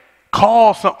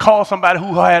called somebody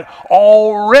who had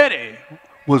already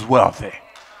was wealthy.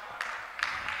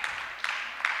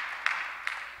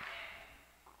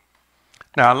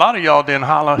 Now, a lot of y'all didn't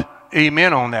holler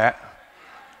amen on that.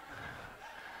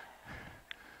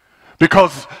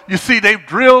 Because, you see, they've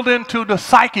drilled into the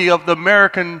psyche of the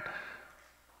American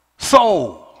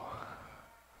soul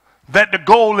that the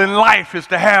goal in life is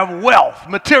to have wealth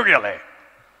materially.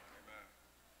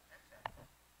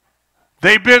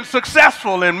 They've been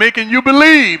successful in making you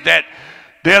believe that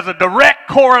there's a direct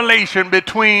correlation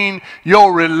between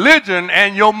your religion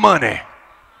and your money.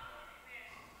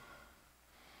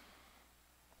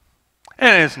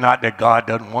 And it's not that God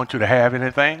doesn't want you to have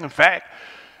anything. In fact,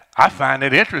 I find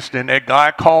it interesting that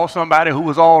God called somebody who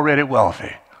was already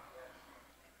wealthy.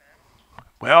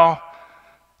 Well,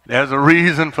 there's a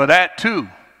reason for that too.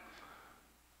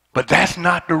 But that's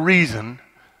not the reason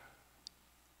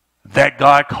that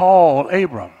God called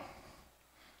Abram.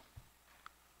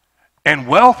 And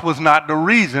wealth was not the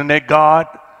reason that God,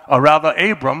 or rather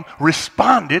Abram,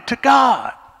 responded to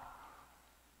God.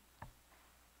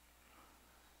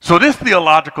 So this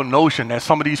theological notion that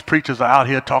some of these preachers are out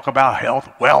here talk about health,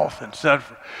 wealth,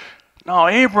 etc. No,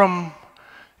 Abram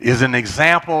is an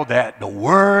example that the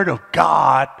Word of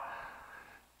God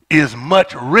is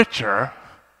much richer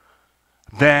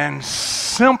than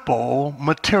simple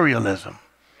materialism.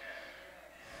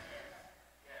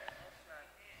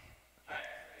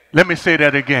 Let me say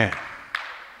that again.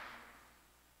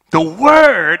 The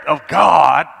Word of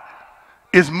God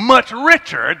is much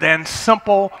richer than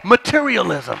simple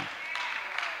materialism.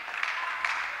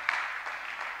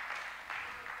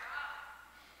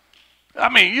 I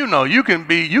mean, you know, you can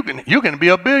be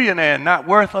a billionaire and not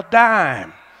worth a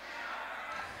dime.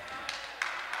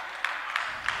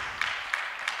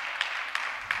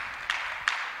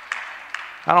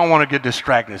 I don't want to get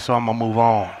distracted, so I'm going to move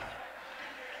on.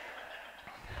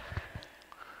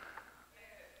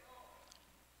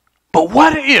 But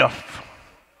what if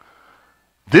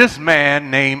this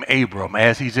man named Abram,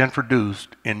 as he's introduced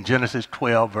in Genesis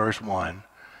 12, verse 1,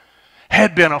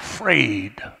 had been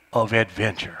afraid of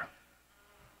adventure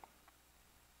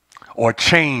or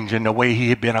change in the way he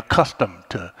had been accustomed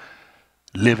to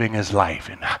living his life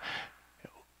and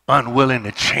unwilling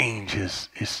to change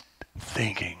his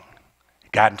thinking,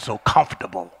 gotten so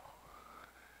comfortable?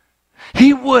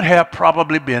 He would have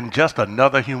probably been just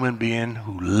another human being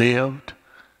who lived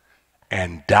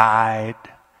and died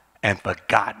and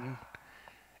forgotten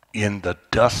in the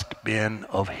dustbin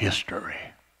of history.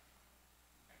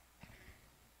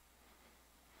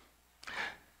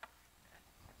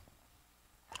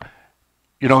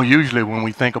 You know, usually when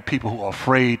we think of people who are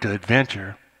afraid to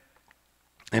adventure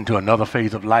into another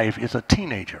phase of life, it's a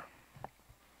teenager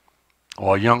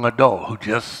or a young adult who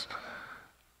just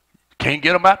can't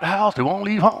get them out the house. They won't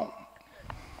leave home.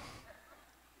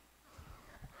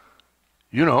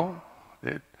 You know,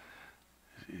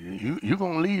 you're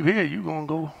going to leave here, you're going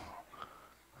to go,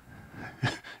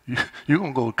 you're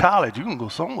going to go to college, you're going to go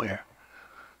somewhere.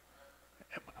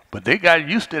 But they got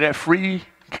used to that free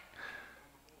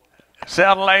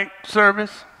satellite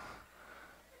service.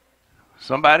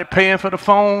 Somebody paying for the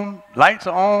phone, lights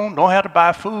are on, don't have to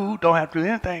buy food, don't have to do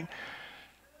anything.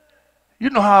 You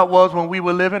know how it was when we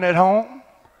were living at home?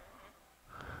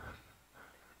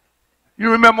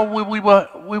 You remember when we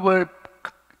were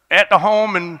at the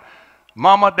home and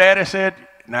Mama, Daddy said,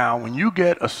 now when you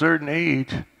get a certain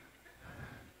age,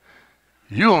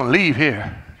 you're going to leave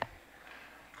here.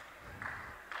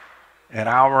 And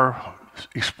our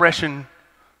expression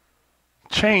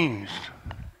changed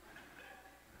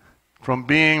from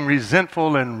being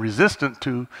resentful and resistant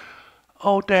to,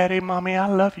 oh, Daddy, Mommy, I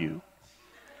love you.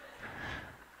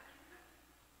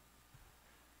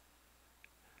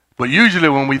 But usually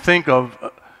when we think of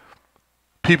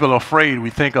people afraid, we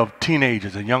think of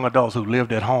teenagers and young adults who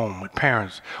lived at home with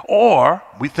parents, or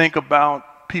we think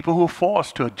about people who are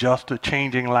forced to adjust to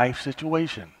changing life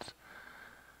situations.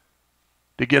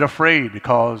 They get afraid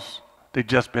because they've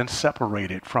just been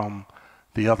separated from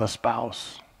the other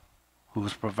spouse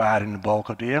who's providing the bulk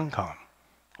of the income,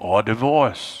 or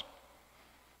divorce,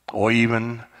 or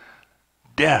even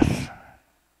death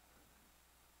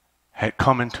had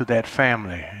come into that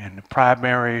family and the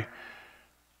primary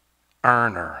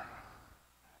earner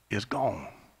is gone.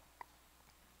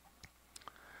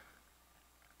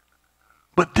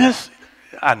 But this,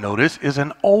 I notice, is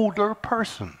an older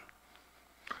person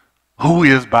who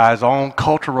is, by his own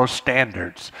cultural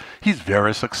standards, he's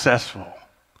very successful.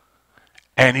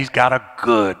 And he's got a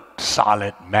good,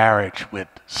 solid marriage with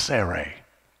Sarai.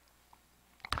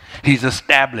 He's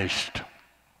established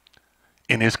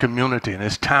in his community, in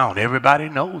his town. Everybody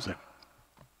knows him.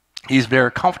 He's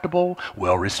very comfortable,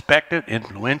 well respected,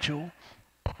 influential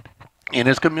in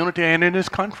his community and in his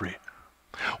country.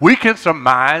 We can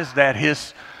surmise that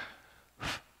his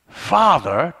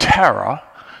father, Terah,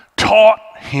 taught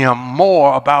him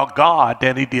more about God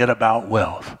than he did about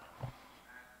wealth.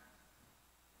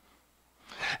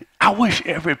 I wish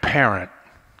every parent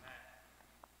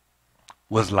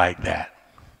was like that.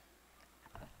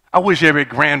 I wish every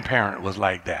grandparent was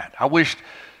like that. I wish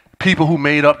people who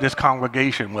made up this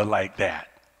congregation were like that.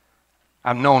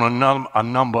 I've known a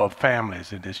number of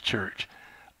families in this church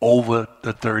over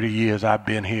the 30 years I've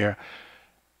been here,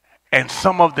 and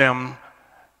some of them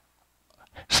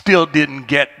still didn't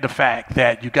get the fact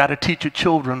that you got to teach your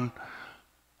children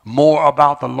more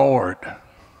about the Lord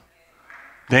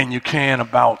than you can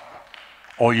about,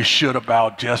 or you should,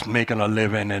 about just making a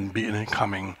living and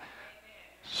becoming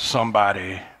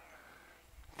somebody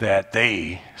that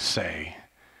they say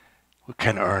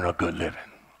can earn a good living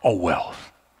or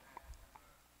wealth.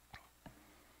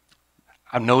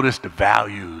 I've noticed the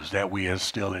values that we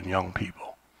instill in young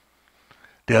people.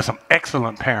 There are some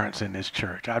excellent parents in this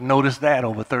church. I've noticed that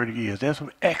over 30 years. There's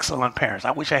some excellent parents.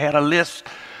 I wish I had a list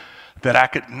that I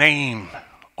could name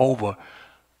over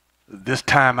this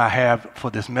time I have for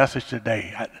this message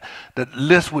today. The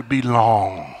list would be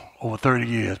long. Over 30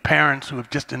 years, parents who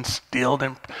have just instilled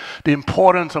in the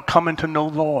importance of coming to know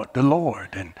the Lord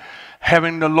and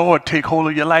having the Lord take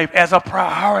hold of your life as a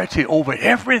priority over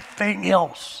everything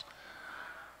else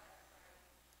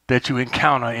that you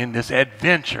encounter in this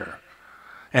adventure.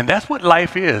 And that's what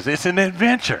life is. It's an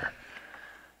adventure.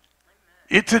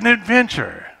 It's an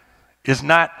adventure. It's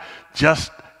not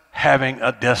just having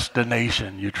a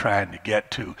destination you're trying to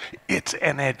get to. It's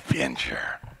an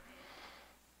adventure.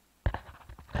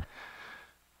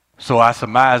 So I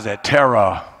surmise that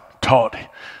Terah taught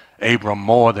Abram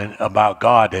more about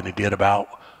God than he did about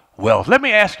wealth. Let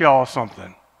me ask y'all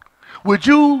something. Would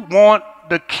you want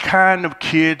the kind of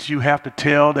kids you have to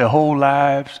tell their whole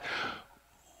lives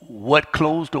what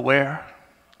clothes to wear?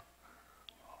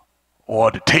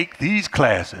 Or to take these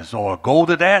classes, or go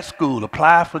to that school,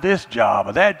 apply for this job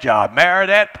or that job, marry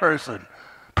that person,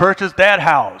 purchase that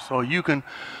house, or you can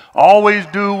always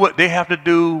do what they have to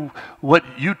do, what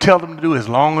you tell them to do as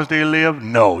long as they live?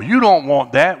 No, you don't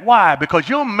want that. Why? Because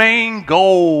your main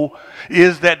goal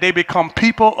is that they become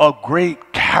people of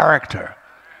great character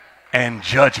and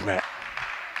judgment.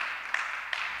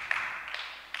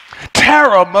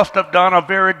 Terah must have done a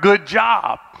very good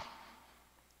job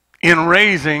in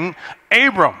raising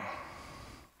Abram,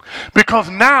 because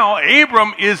now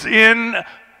Abram is in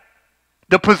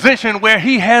the position where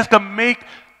he has to make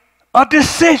a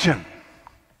decision,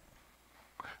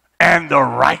 and the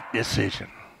right decision.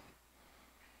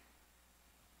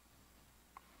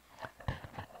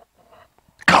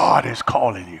 God is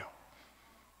calling you.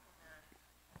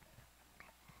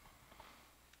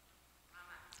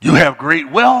 You have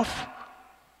great wealth,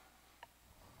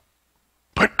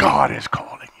 but God is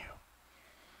calling you.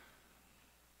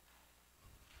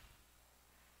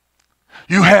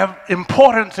 You have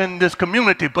importance in this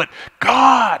community, but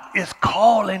God is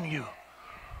calling you.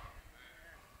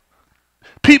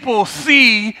 People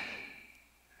see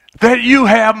that you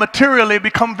have materially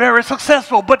become very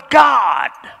successful, but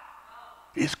God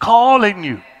is calling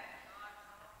you.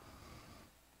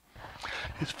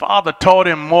 His father taught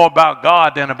him more about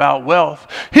God than about wealth.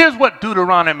 Here's what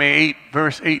Deuteronomy 8,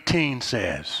 verse 18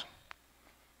 says.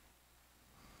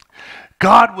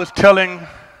 God was telling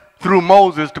through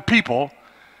Moses to people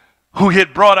who he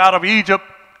had brought out of Egypt,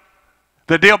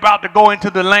 that they're about to go into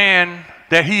the land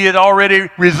that he had already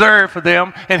reserved for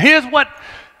them. And here's what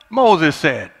Moses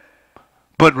said: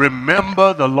 but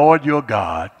remember the Lord your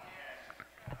God,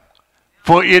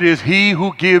 for it is he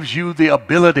who gives you the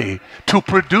ability to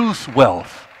produce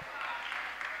wealth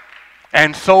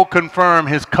and so confirm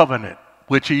his covenant,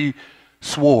 which he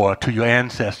swore to your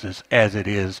ancestors as it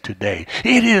is today.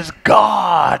 It is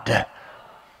God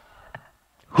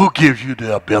who gives you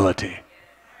the ability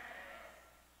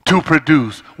to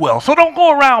produce wealth. So don't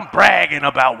go around bragging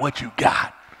about what you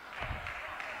got.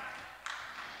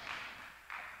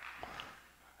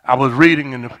 I was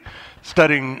reading and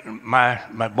studying my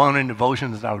morning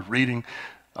devotions. I was reading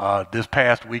this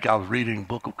past week. I was reading the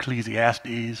book of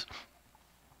Ecclesiastes.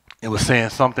 It was saying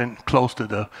something close to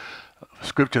the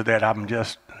scripture that I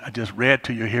just read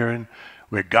to you hearing,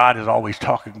 where God is always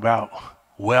talking about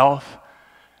wealth.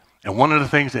 And one of the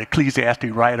things that Ecclesiastes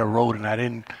writer wrote, and I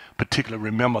didn't particularly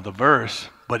remember the verse,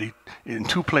 but in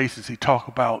two places he talked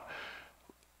about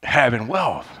having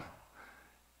wealth.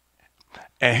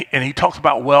 And he talks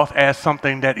about wealth as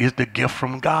something that is the gift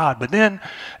from God. But then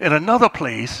in another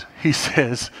place he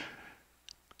says,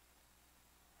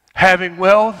 having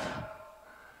wealth,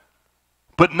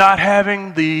 but not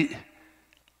having the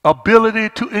ability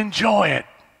to enjoy it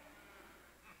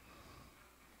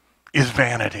is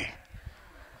vanity.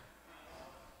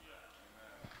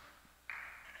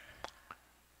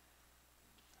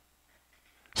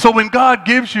 So when God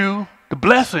gives you the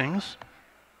blessings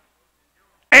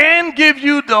and gives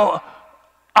you the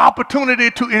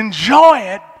opportunity to enjoy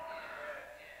it,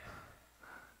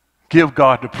 give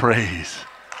God the praise.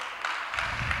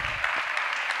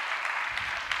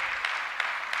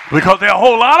 Because there are a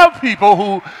whole lot of people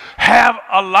who have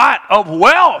a lot of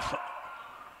wealth,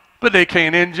 but they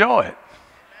can't enjoy it.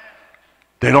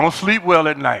 They don't sleep well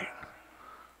at night.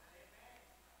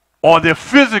 Or they're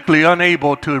physically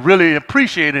unable to really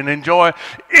appreciate and enjoy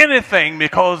anything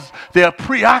because they're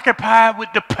preoccupied with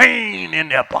the pain in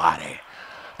their body,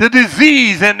 the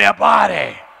disease in their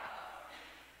body.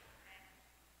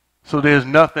 So there's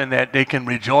nothing that they can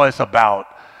rejoice about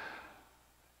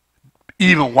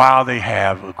even while they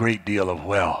have a great deal of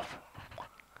wealth.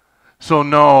 So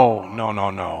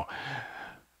no.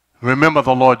 Remember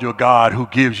the Lord your God who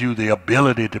gives you the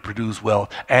ability to produce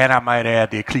wealth. And I might add,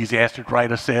 the Ecclesiastic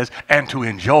writer says, and to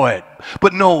enjoy it.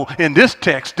 But no, in this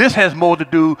text, this has more to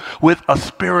do with a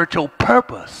spiritual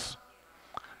purpose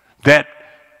that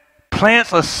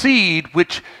plants a seed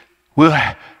which will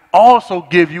also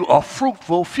give you a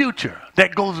fruitful future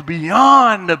that goes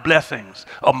beyond the blessings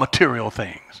of material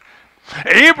things.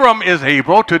 Abram is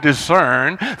able to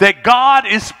discern that God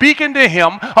is speaking to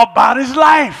him about his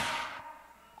life.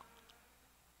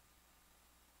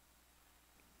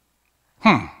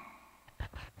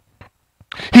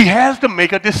 He has to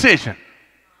make a decision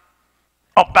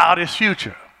about his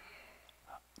future.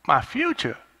 My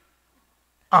future?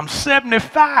 I'm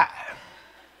 75.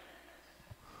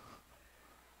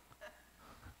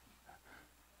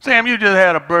 Sam, you just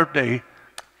had a birthday.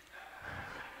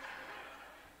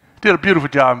 Did a beautiful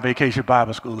job in Vacation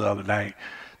Bible School the other night,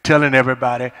 telling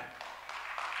everybody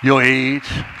your age.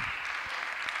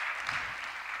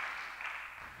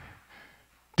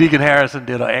 Deacon Harrison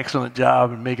did an excellent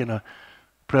job in making a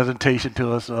presentation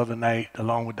to us the other night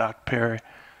along with Dr. Perry.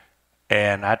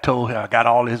 And I told him I got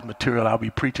all his material. I'll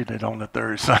be preaching it on the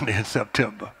third Sunday in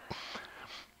September.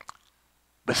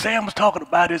 But Sam was talking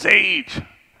about his age.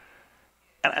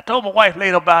 And I told my wife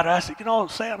later about it. I said, you know,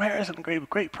 Sam Harrison gave a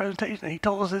great presentation and he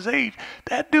told us his age.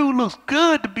 That dude looks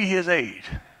good to be his age.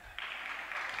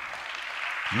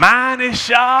 Mind is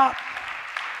sharp.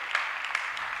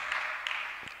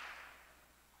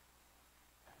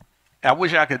 I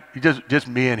wish I could, just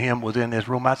me and him was in this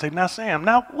room. I said, now Sam,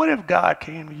 now what if God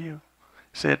came to you?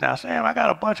 Said, now Sam, I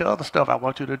got a bunch of other stuff I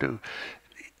want you to do.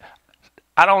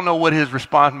 I don't know what his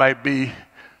response might be,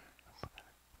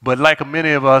 but like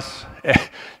many of us,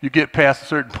 you get past a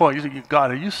certain point, you say,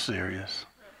 God, are you serious?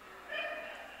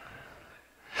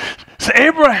 So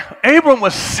Abram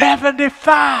was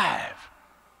 75.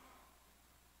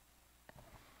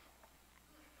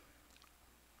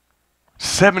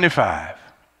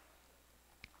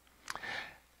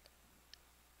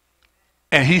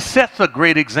 And he sets a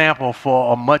great example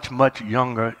for a much, much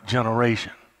younger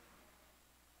generation.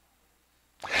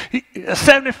 A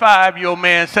 75-year-old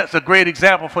man sets a great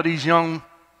example for these young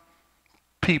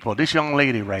people, this young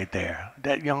lady right there,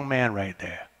 that young man right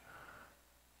there.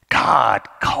 God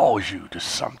calls you to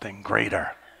something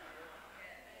greater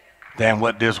than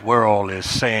what this world is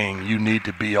saying you need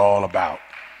to be all about.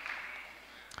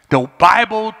 The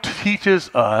Bible teaches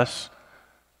us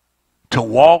to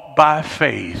walk by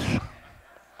faith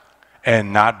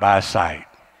and not by sight.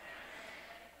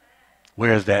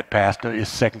 Where is that, Pastor?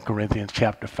 It's 2 Corinthians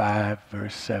chapter 5,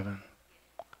 verse 7.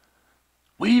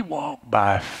 We walk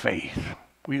by faith.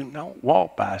 We don't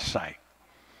walk by sight.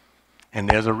 And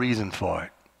there's a reason for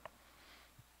it.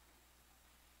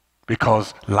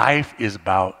 Because life is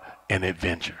about an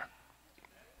adventure.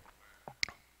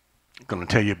 I'm going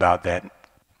to tell you about that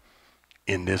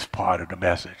in this part of the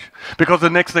message. Because the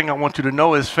next thing I want you to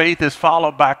know is faith is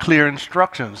followed by clear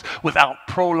instructions without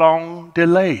prolonged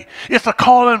delay. It's a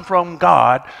calling from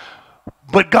God,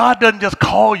 but God doesn't just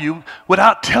call you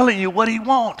without telling you what he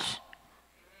wants.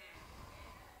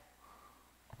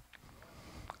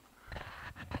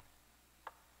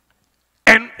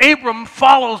 And Abram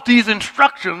follows these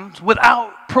instructions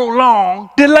without prolonged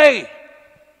delay.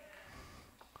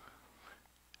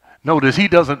 Notice he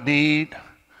doesn't need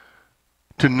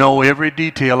to know every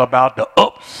detail about the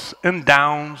ups and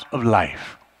downs of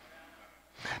life.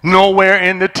 Nowhere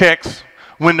in the text,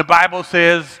 when the Bible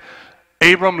says,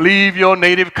 Abram, leave your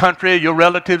native country, your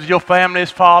relatives, your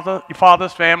family's father, your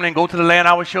father's family, and go to the land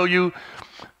I will show you.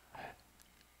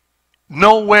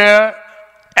 Nowhere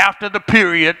after the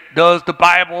period does the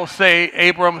Bible say,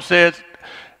 Abram says,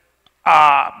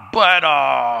 got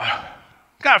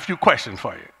a few questions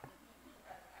for you.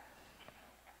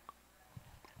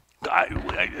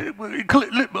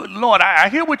 Lord, I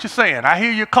hear what you're saying. I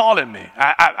hear you calling me.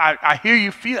 I hear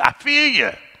you. I feel you.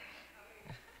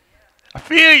 I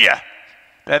feel you.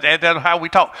 That's how we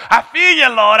talk. I feel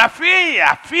you, Lord. I feel you.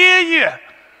 I feel you.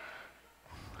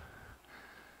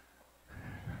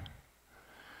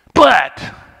 But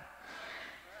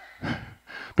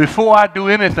before I do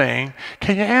anything,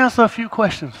 can you answer a few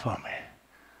questions for me?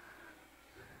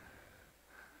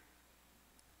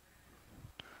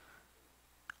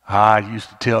 I used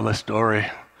to tell a story.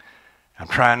 I'm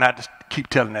trying not to keep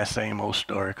telling that same old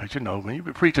story because, you know, when you've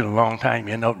been preaching a long time,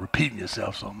 you end up repeating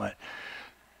yourself so much.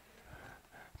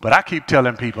 But I keep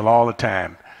telling people all the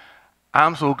time,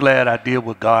 I'm so glad I did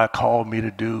what God called me to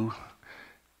do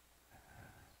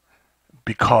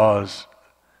because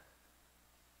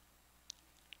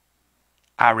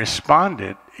I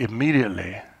responded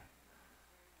immediately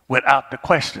without the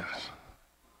questions.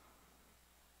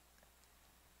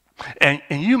 And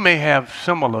you may have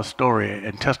similar story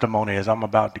and testimony as I'm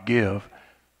about to give,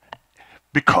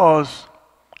 because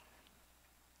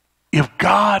if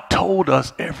God told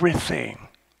us everything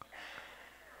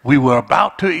we were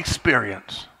about to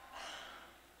experience,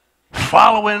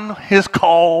 following his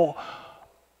call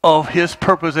of his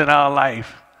purpose in our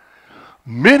life,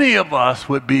 many of us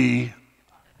would be,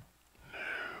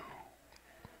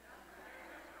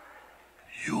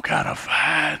 you gotta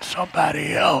find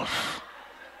somebody else.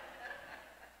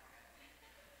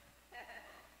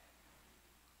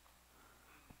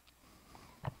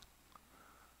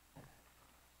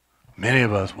 Many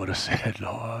of us would have said,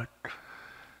 Lord,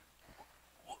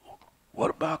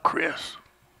 what about Chris?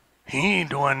 He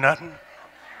ain't doing nothing.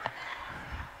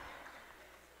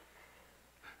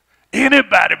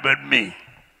 Anybody but me.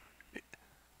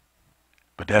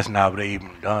 But that's not what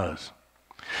Abram does.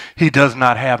 He does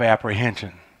not have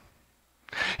apprehension.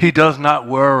 He does not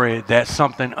worry that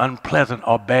something unpleasant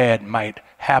or bad might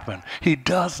happen. He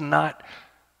does not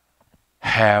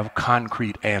have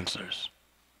concrete answers.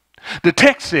 The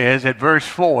text says at verse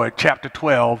 4, chapter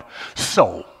 12,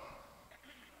 so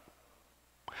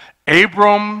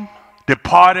Abram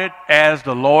departed as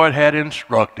the Lord had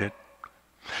instructed.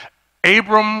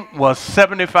 Abram was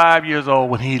 75 years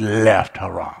old when he left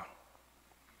Haran.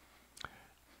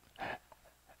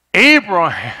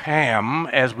 Abraham,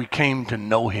 as we came to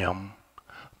know him,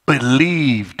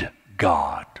 believed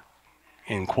God,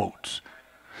 in quotes.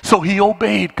 So he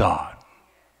obeyed God.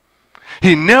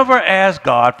 He never asked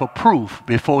God for proof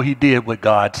before he did what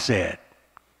God said.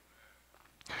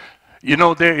 You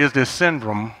know, there is this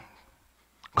syndrome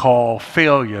called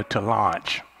failure to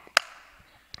launch.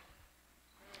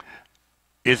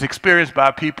 It's experienced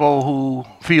by people who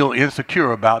feel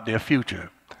insecure about their future.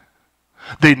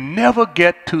 They never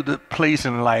get to the place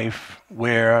in life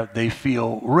where they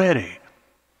feel ready,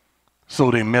 so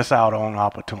they miss out on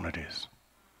opportunities.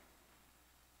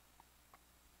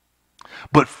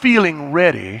 But feeling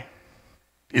ready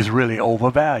is really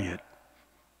overvalued.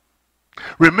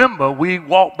 Remember, we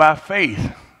walk by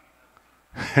faith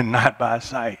and not by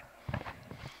sight.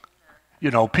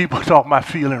 You know, people talk about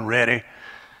feeling ready.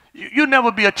 You'll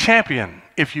never be a champion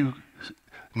if you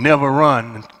never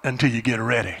run until you get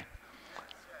ready.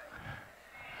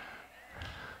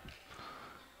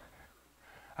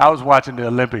 I was watching the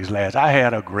Olympics I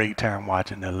had a great time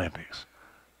watching the Olympics.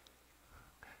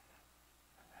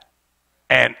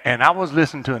 And I was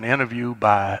listening to an interview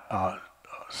by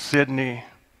Sydney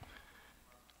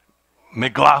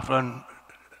McLaughlin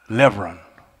Leveron,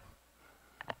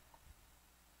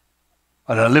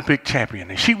 an Olympic champion.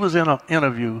 And she was in an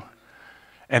interview,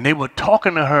 and they were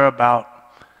talking to her about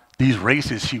these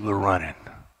races she was running,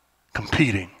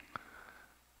 competing.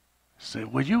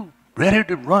 Said, were you ready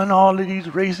to run all of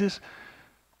these races?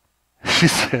 She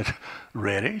said,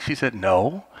 ready? She said,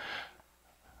 no.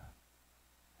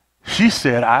 She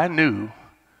said, I knew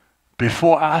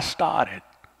before I started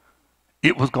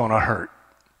it was going to hurt.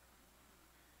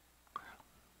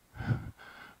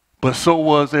 But so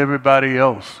was everybody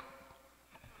else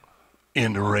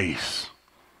in the race.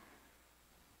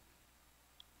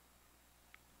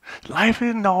 Life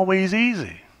isn't always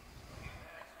easy.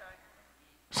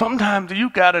 Sometimes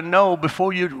you got to know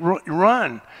before you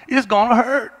run, it's going to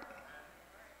hurt.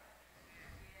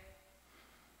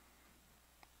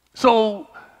 So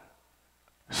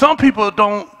some people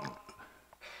don't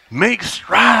make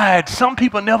strides. Some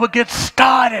people never get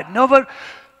started, never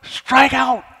strike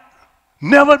out,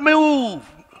 never move,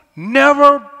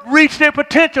 never reach their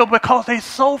potential because they're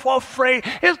so afraid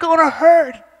it's going to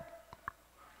hurt.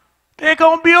 There's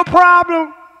going to be a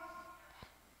problem.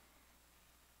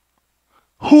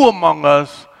 Who among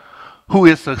us who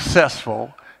is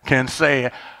successful can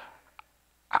say,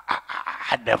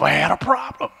 I never had a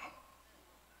problem.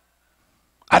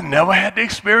 I never had to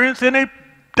experience any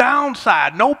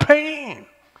downside, no pain.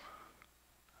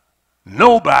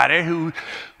 Nobody who's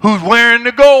wearing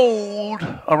the gold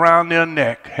around their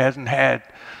neck hasn't had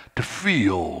to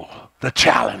feel the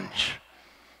challenge.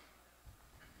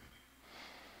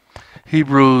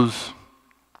 Hebrews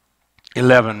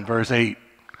 11, verse 8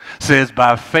 says,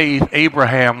 by faith,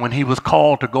 Abraham, when he was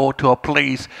called to go to a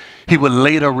place he would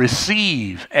later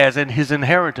receive as in his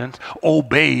inheritance,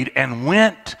 obeyed and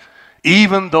went,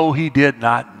 even though he did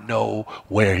not know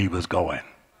where he was going.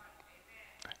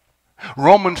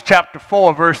 Romans chapter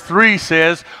 4, verse 3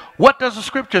 says, what does the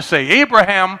scripture say?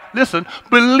 Abraham, listen,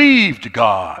 believed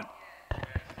God,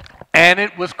 and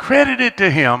it was credited to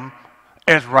him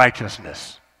as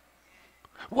righteousness.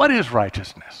 What is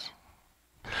righteousness?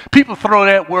 People throw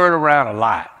that word around a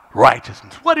lot,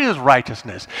 righteousness. What is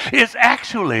righteousness? It's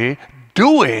actually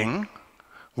doing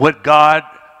what God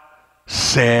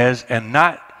says and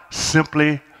not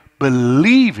simply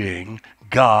believing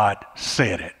God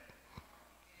said it.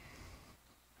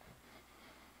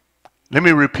 Let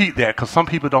me repeat that because some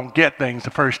people don't get things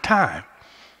the first time.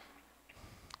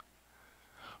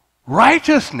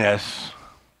 Righteousness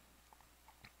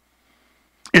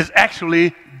is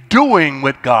actually doing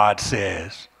what God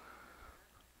says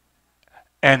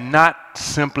and not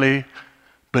simply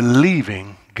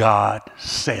believing God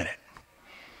said it.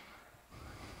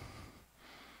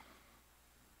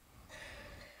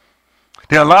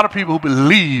 There are a lot of people who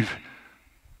believe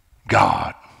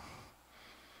God,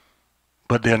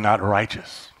 but they're not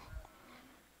righteous.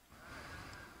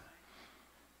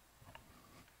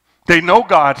 They know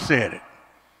God said it.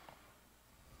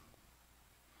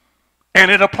 And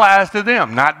it applies to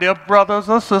them, not their brothers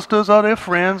or sisters or their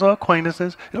friends or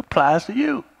acquaintances. It applies to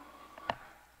you.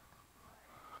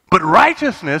 But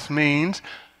righteousness means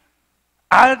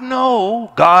I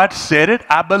know God said it,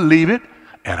 I believe it,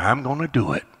 and I'm going to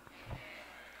do it.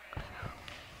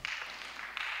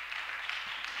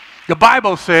 The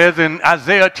Bible says in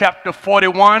Isaiah chapter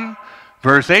 41,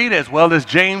 verse 8, as well as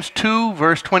James 2,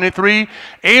 verse 23,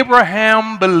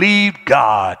 Abraham believed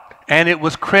God, and it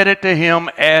was credited to him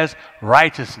as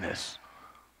righteousness.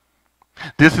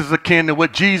 This is akin to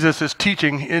what Jesus is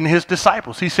teaching in his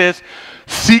disciples. He says,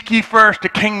 seek ye first the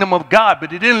kingdom of God,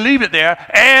 but he didn't leave it there,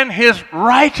 and his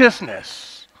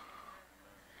righteousness.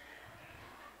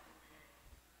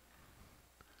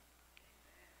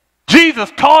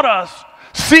 Jesus taught us,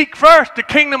 seek first the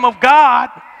kingdom of God,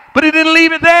 but he didn't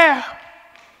leave it there,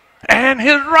 and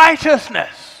his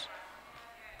righteousness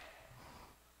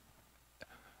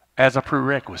as a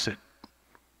prerequisite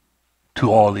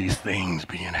to all these things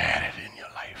being added in your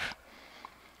life.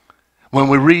 When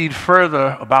we read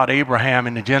further about Abraham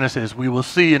in the Genesis, we will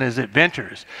see in his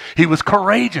adventures, he was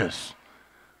courageous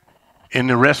in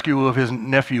the rescue of his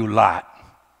nephew Lot.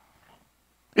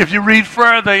 If you read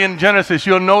further in Genesis,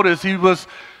 you'll notice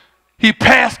he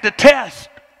passed the test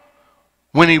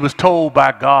when he was told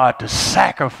by God to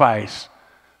sacrifice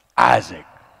Isaac,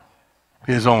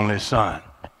 his only son.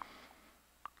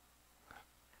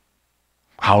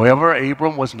 However,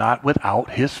 Abram was not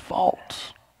without his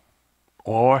faults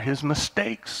or his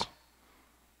mistakes.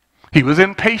 He was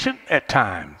impatient at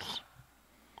times,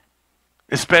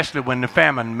 especially when the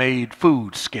famine made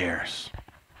food scarce.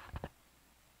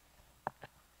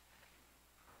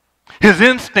 His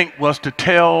instinct was to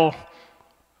tell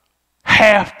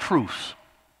half-truths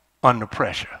under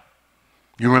pressure.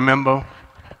 You remember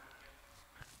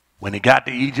when he got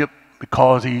to Egypt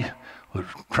because he was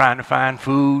trying to find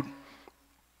food,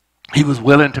 he was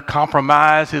willing to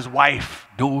compromise his wife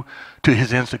due to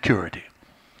his insecurity.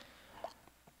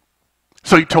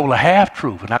 So he told a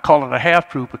half-truth, and I call it a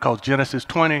half-truth because Genesis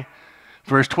 20,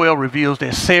 verse 12 reveals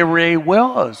that Sarai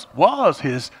was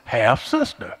his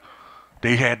half-sister.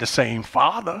 They had the same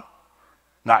father,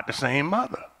 not the same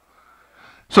mother.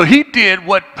 So he did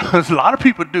what a lot of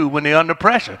people do when they're under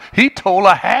pressure. He told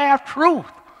a half-truth.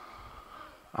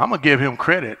 I'm going to give him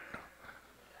credit.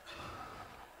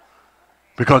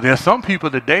 Because there's some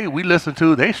people today we listen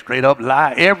to, they straight up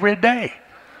lie every day.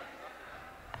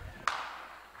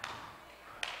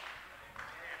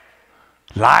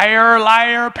 Liar,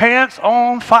 liar, pants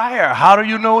on fire. How do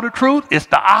you know the truth? It's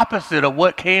the opposite of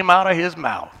what came out of his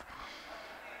mouth.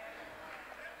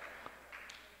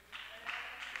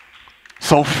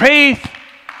 So faith,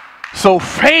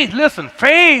 listen,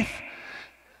 faith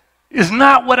is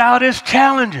not without its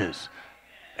challenges.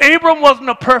 Abram wasn't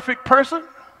a perfect person.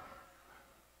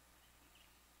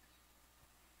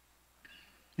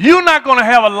 You're not going to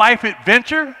have a life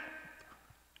adventure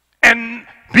and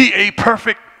be a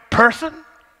perfect person.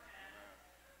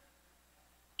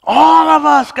 All of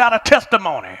us got a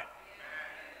testimony.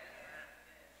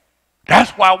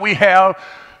 That's why we have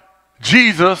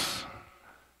Jesus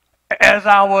as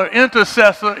our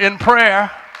intercessor in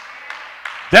prayer.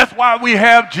 That's why we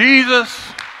have Jesus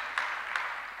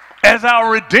as our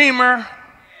Redeemer.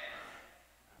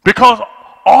 Because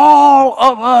all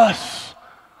of us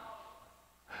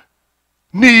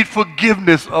need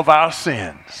forgiveness of our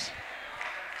sins.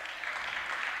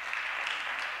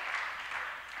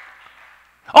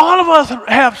 All of us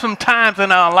have some times in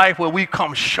our life where we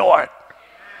come short.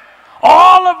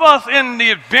 All of us in the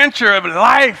adventure of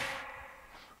life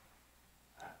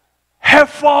have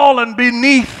fallen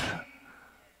beneath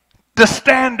the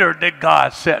standard that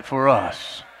God set for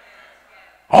us.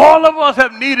 All of us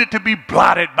have needed to be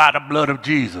blotted by the blood of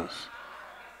Jesus.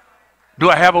 Do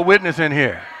I have a witness in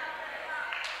here?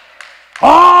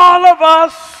 All of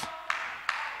us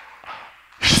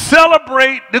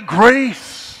celebrate the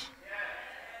grace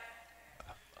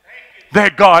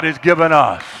that God has given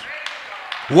us.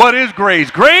 What is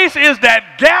grace? Grace is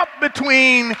that gap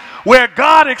between where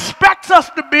God expects us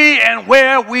to be and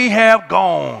where we have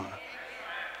gone.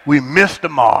 We missed the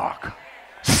mark.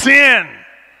 Sin.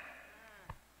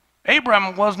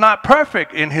 Abraham was not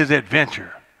perfect in his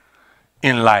adventure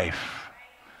in life.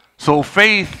 So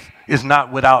faith is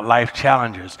not without life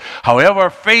challenges. However,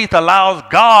 faith allows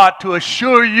God to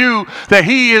assure you that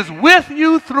he is with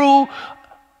you through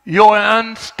your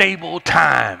unstable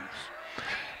times.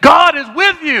 God is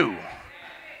with you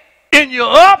in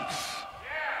your ups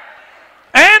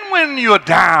and when you're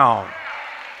down.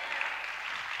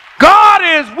 God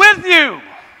is with you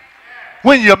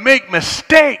when you make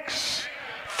mistakes,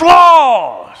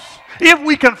 flaws. If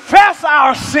we confess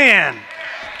our sin,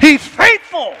 he's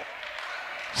faithful.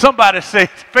 Somebody say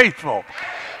faithful.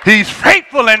 He's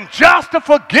faithful and just to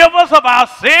forgive us of our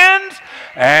sins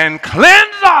and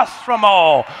cleanse us from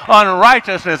all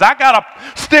unrighteousness. I got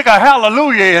to stick a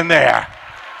hallelujah in there.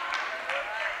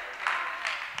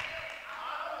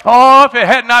 Oh, if it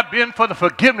had not been for the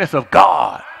forgiveness of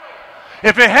God,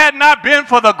 if it had not been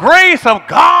for the grace of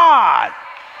God,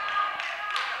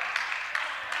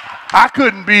 I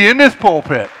couldn't be in this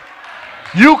pulpit.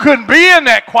 You couldn't be in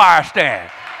that choir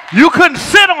stand. You couldn't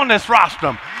sit on this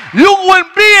rostrum. You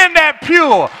wouldn't be in that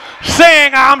pew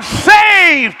saying, I'm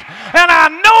saved, and I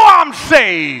know I'm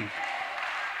saved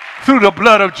through the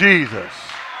blood of Jesus.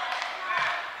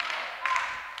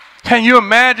 Can you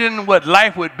imagine what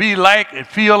life would be like and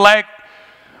feel like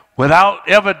without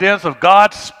evidence of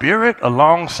God's Spirit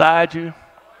alongside you?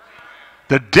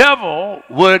 The devil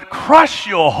would crush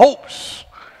your hopes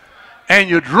and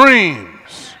your dreams.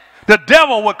 The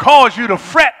devil would cause you to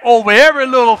fret over every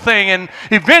little thing and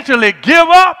eventually give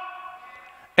up,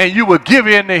 and you would give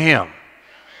in to him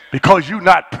because you're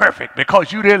not perfect,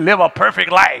 because you didn't live a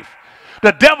perfect life.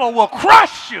 The devil will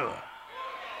crush you.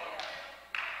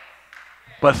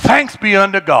 But thanks be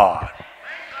unto God.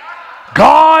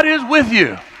 God is with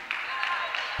you.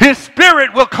 His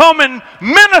Spirit will come and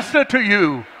minister to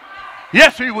you.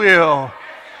 Yes, he will.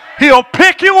 He'll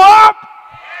pick you up,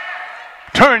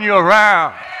 turn you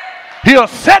around. He'll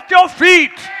set your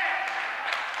feet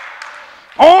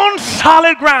on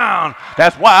solid ground.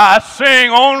 That's why I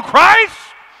sing, on Christ,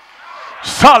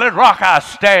 solid rock I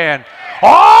stand.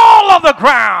 All of the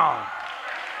ground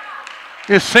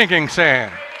is sinking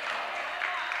sand.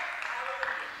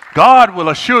 God will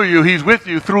assure you he's with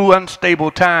you through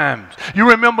unstable times. You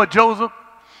remember Joseph?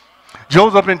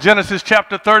 Joseph in Genesis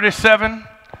chapter 37,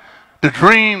 the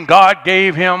dream God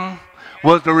gave him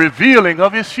was the revealing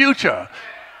of his future.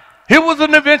 It was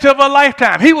an adventure of a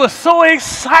lifetime. He was so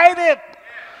excited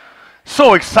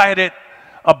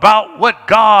about what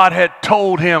God had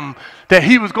told him that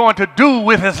he was going to do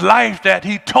with his life that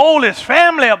he told his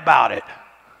family about it.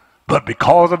 But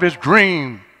because of his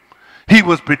dream, he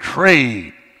was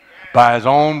betrayed by his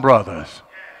own brothers.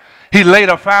 He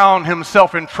later found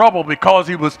himself in trouble because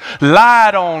he was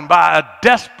lied on by a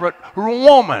desperate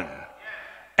woman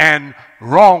and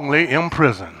wrongly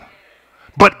imprisoned.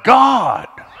 But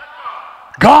God's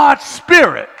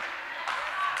Spirit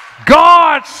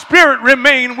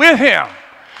remained with him.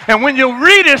 And when you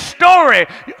read his story,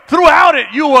 throughout it,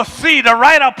 you will see the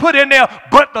writer put in there,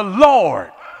 but the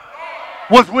Lord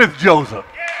was with Joseph.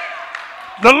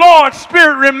 The Lord's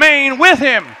Spirit remained with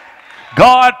him.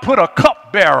 God put a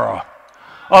cupbearer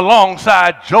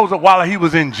alongside Joseph while he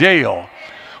was in jail,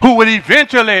 who would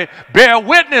eventually bear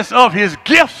witness of his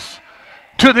gifts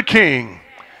to the king.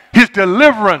 His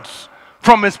deliverance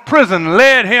from his prison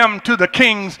led him to the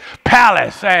king's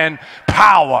palace and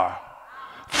power.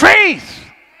 Faith,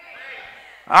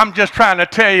 I'm just trying to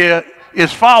tell you,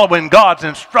 is following God's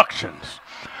instructions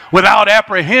without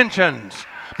apprehensions,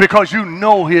 because you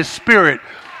know his Spirit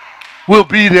will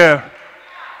be there.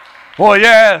 Oh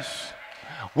yes,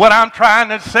 what I'm trying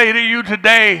to say to you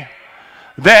today,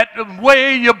 that the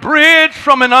way you bridge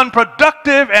from an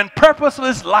unproductive and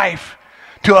purposeless life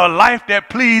to a life that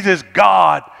pleases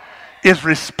God is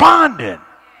responding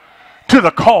to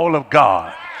the call of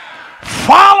God,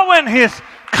 following his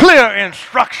clear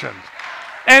instructions.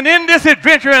 And in this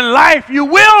adventure in life, you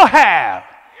will have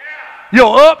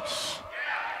your ups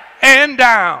and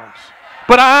downs.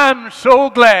 But I'm so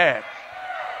glad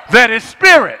that his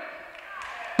Spirit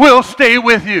will stay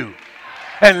with you.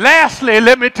 And lastly,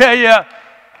 let me tell you,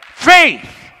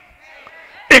 faith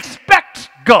expects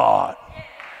God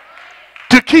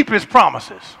to keep his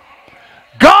promises.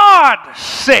 God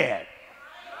said,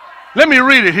 let me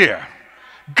read it here.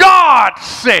 God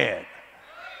said,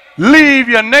 leave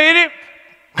your native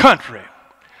country,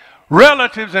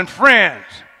 relatives and friends,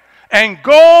 and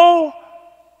go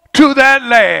to that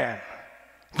land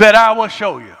that I will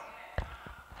show you.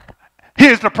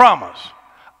 Here's the promise.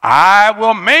 I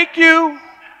will make you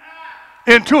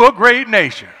into a great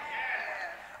nation.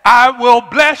 I will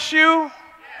bless you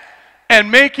and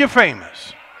make you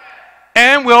famous,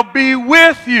 and will be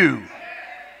with you,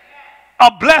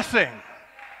 a blessing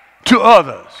to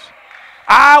others.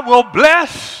 I will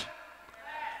bless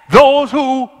those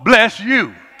who bless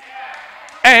you,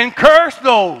 and curse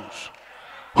those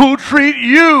who treat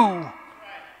you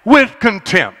with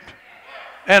contempt.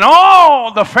 And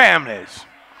all the families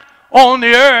on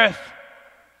the earth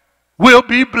will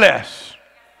be blessed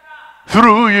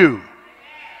through you.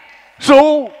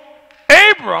 So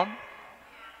Abram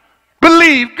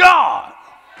believed God,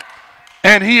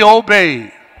 and he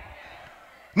obeyed.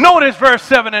 Notice verse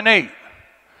 7 and 8.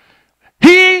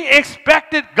 He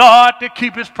expected God to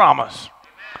keep his promise.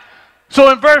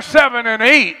 So in verse 7 and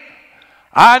 8,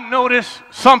 I noticed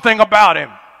something about him.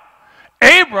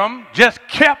 Abram just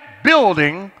kept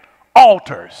building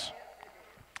altars.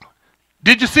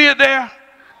 Did you see it there?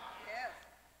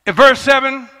 In verse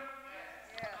 7,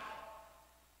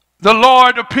 the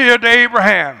Lord appeared to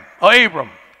Abram.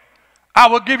 I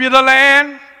will give you the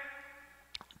land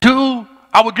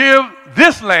I will give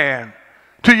this land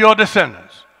to your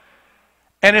descendants.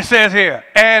 And it says here,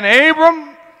 and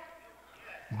Abram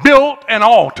built an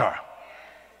altar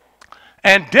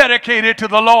and dedicated it to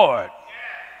the Lord.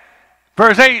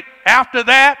 Verse 8, after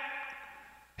that,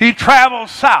 he traveled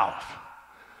south,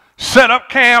 set up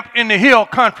camp in the hill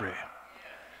country.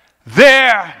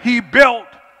 There he built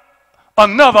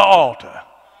another altar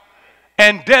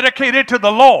and dedicated it to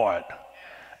the Lord,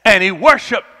 and he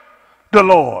worshiped the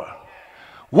Lord.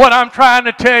 What I'm trying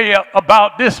to tell you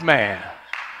about this man,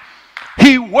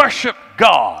 he worshiped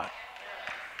God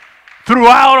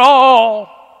throughout all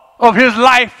of his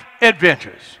life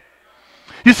adventures.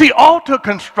 You see, altar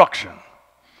construction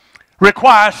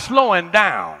requires slowing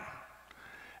down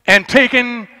and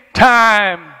taking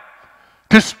time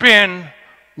to spend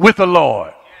with the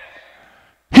Lord.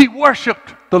 He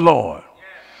worshiped the Lord.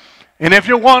 And if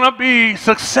you want to be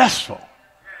successful,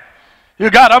 you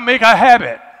got to make a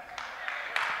habit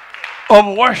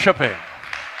of worshiping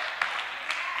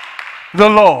the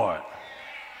Lord.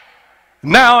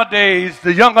 Nowadays,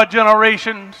 the younger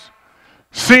generations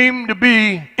seem to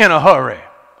be in a hurry.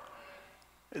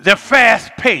 They're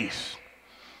fast-paced.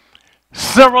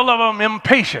 Several of them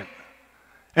impatient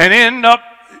and end up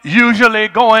usually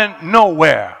going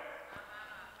nowhere,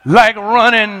 like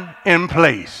running in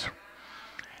place.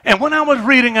 And when I was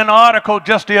reading an article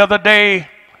just the other day,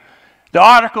 the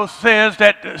article says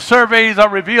that surveys are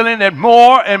revealing that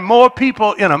more and more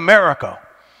people in America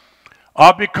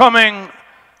are becoming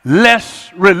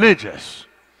less religious.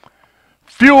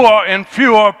 Fewer and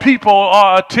fewer people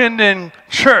are attending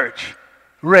church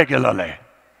regularly,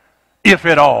 if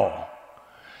at all.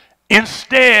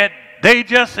 Instead, they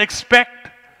just expect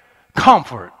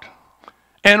comfort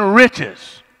and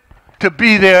riches to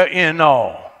be there in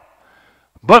all.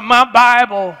 But my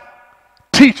Bible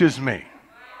teaches me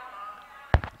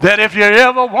that if you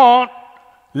ever want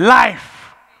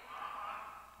life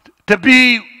to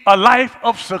be a life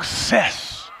of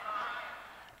success,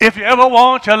 if you ever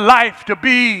want your life to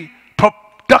be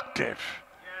productive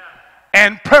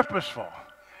and purposeful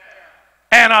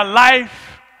and a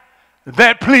life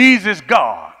that pleases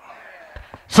God,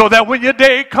 so that when your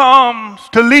day comes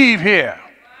to leave here,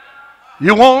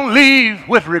 you won't leave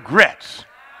with regrets.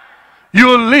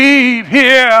 You'll leave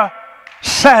here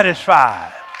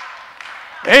satisfied.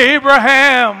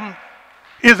 Abraham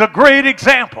is a great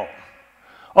example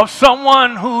of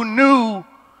someone who knew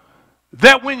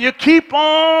that when you keep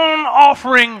on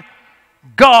offering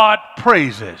God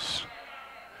praises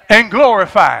and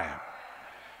glorify Him,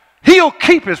 He'll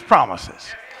keep His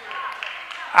promises.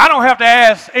 I don't have to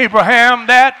ask Abraham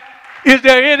that. Is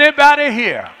there anybody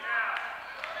here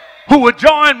who would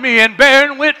join me in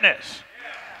bearing witness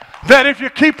that if you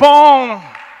keep on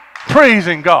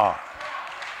praising God,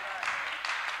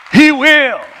 He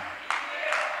will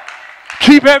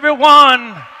keep every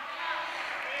one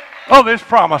of His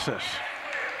promises?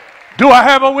 Do I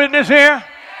have a witness here?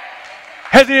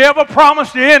 Has He ever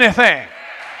promised you anything?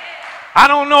 I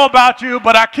don't know about you,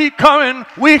 but I keep coming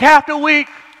week after week,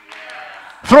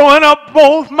 throwing up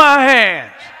both my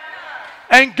hands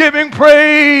and giving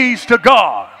praise to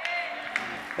God.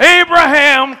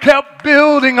 Abraham kept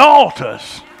building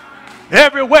altars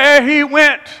everywhere he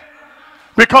went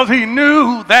because he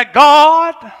knew that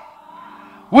God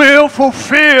will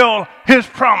fulfill His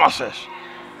promises.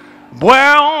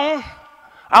 Well,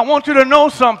 I want you to know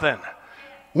something.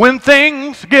 When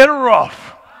things get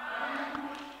rough,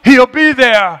 He'll be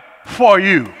there for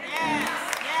you.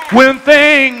 When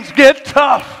things get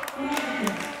tough,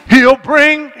 He'll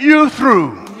bring you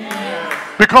through.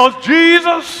 Because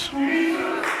Jesus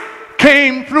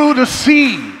came through the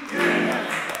seed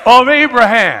of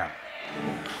Abraham,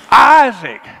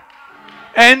 Isaac,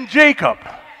 and Jacob,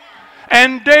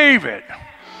 and David,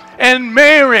 and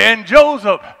Mary, and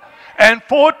Joseph, and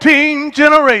 14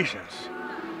 generations.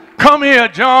 Come here,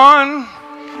 John.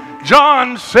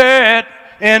 John said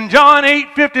in John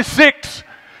 8:56,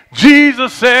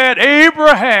 Jesus said,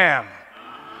 Abraham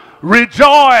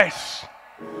rejoiced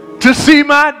to see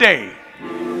my day.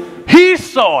 He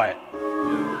saw it,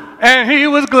 and he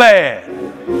was glad.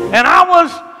 And I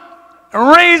was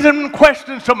raising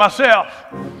questions to myself.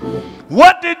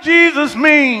 What did Jesus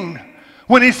mean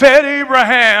when He said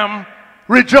Abraham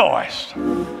rejoiced?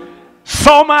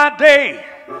 Saw my day,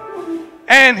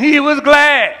 and he was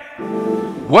glad.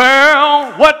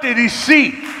 Well, what did he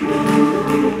see?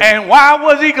 And why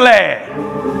was he glad?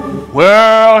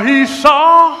 Well, he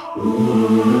saw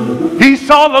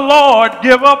the Lord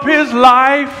give up His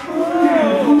life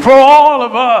for all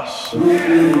of us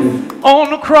on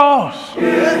the cross.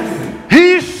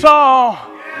 He saw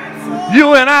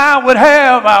you and I would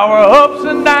have our ups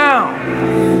and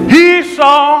downs. He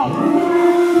saw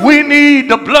we need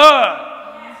the blood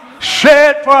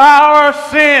shed for our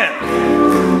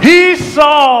sins. He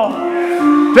saw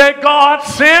that God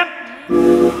sent,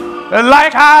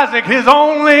 like Isaac, His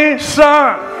only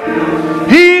son.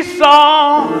 He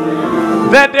saw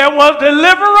that there was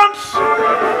deliverance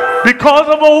because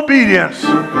of obedience.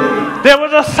 There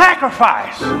was a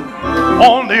sacrifice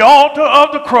on the altar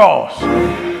of the cross.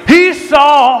 He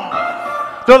saw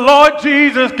the Lord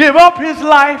Jesus give up His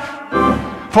life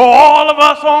for all of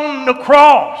us on the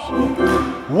cross.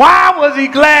 Why was He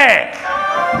glad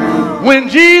when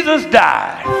Jesus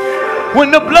died,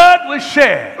 when the blood was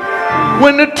shed,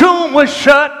 when the tomb was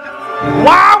shut?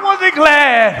 Why was He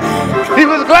glad? He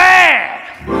was glad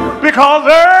because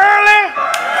early,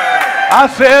 I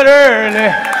said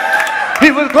early,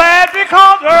 He was glad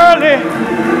because early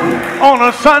on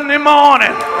a Sunday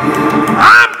morning,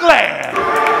 I'm glad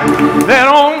that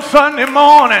on Sunday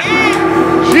morning,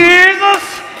 Jesus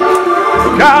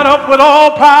got up with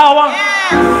all power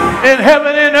in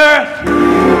heaven and earth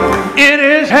in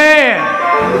His hand.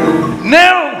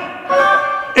 Now,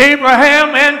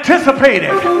 Abraham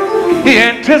anticipated. He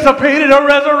anticipated a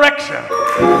resurrection.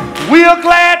 We are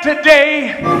glad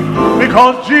today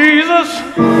because Jesus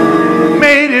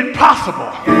made it possible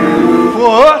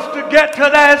for us to get to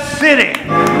that city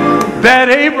that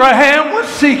Abraham was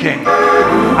seeking.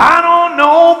 I don't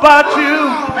know about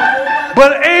you,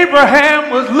 but Abraham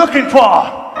was looking for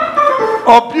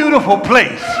a beautiful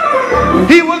place.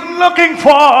 He was looking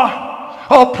for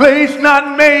a place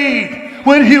not made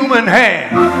with human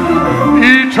hands,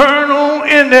 eternal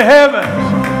in the heavens.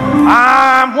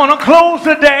 I want to close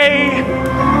today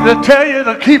to tell you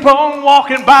to keep on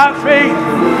walking by faith.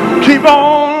 Keep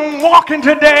on walking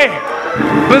today,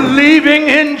 believing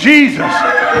in Jesus.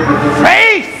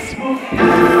 Faith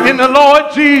in the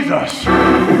Lord Jesus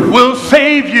will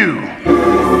save you.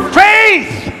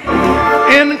 Faith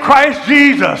in Christ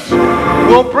Jesus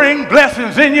will bring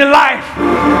blessings in your life.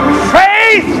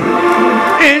 Faith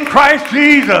in Christ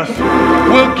Jesus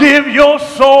will give your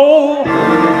soul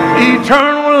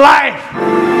eternal life.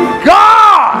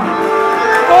 God,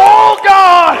 oh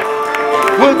God,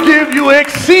 will give you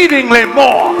exceedingly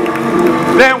more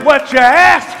than what you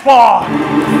ask for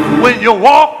when you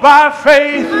walk by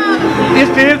faith.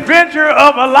 It's the adventure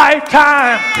of a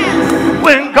lifetime.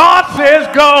 When God says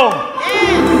go,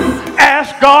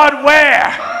 ask God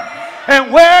where.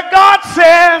 And where God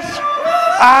says,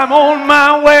 I'm on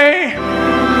my way.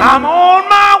 I'm on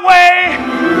my way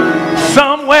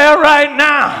somewhere right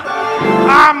now.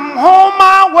 I'm on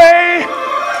my way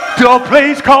to a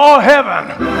place called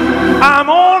heaven. I'm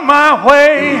on my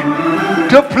way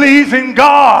to pleasing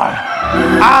God.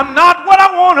 I'm not what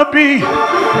I want to be,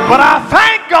 but I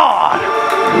thank God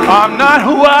I'm not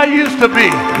who I used to be.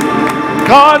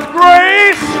 God's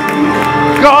grace,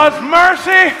 God's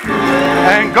mercy,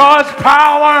 and God's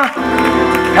power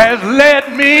has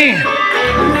led me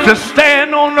to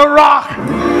stand on the rock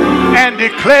and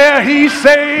declare He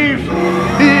saves.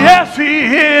 Yes, He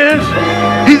is.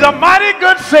 He's a mighty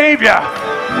good Savior.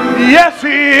 Yes, He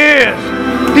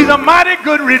is. He's a mighty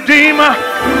good Redeemer.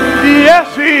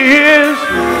 Yes, He is.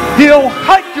 He'll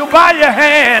hike you by your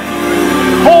hand,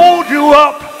 hold you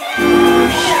up,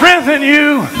 strengthen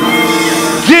you,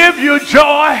 give you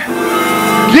joy,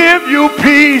 give you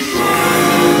peace,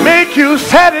 make you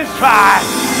satisfied.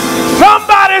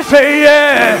 Somebody say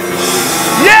yeah.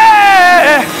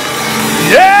 Yeah.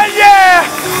 Yeah, yeah.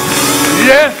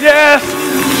 Yes, yes.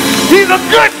 He's a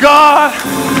good God.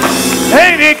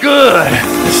 Ain't He good?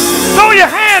 Throw your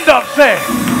hand up, say,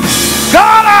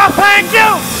 God, I thank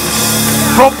you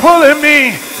for pulling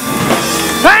me.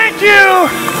 Thank you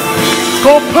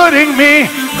for putting me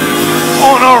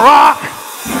on a rock.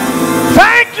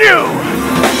 Thank you.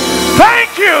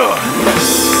 Thank you.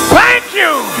 Thank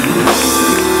you.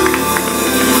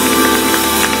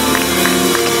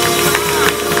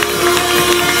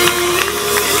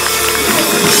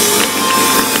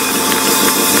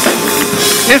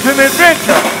 It's an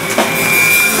adventure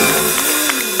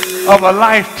of a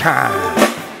lifetime.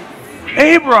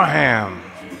 Abraham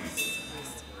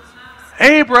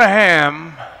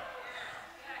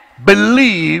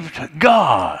believed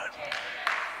God,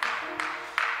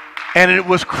 and it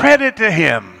was credited to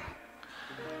him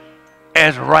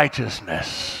as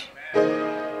righteousness.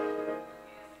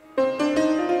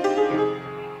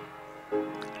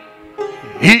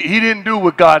 He didn't do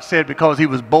what God said because he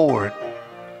was bored.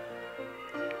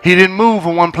 He didn't move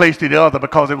from one place to the other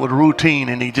because it was routine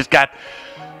and he just got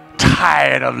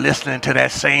tired of listening to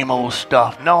that same old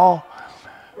stuff. No.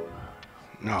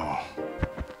 No.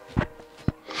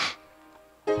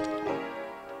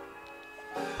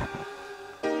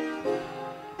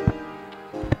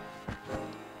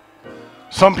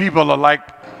 Some people are like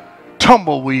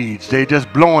tumbleweeds. They're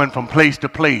just blowing from place to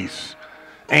place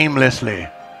aimlessly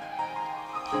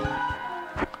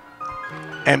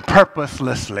and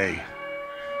purposelessly.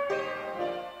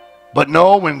 But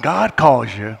no, when God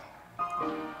calls you,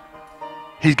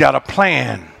 He's got a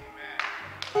plan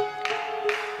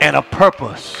and a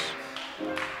purpose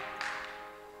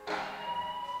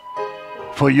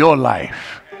for your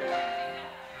life.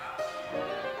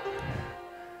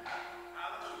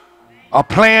 A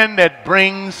plan that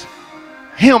brings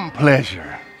Him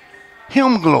pleasure,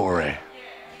 Him glory.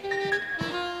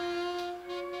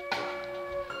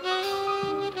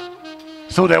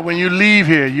 So that when you leave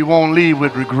here, you won't leave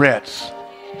with regrets.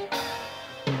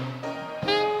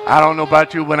 I don't know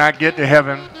about you, when I get to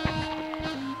heaven,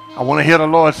 I want to hear the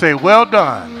Lord say, well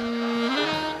done,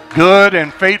 good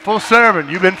and faithful servant.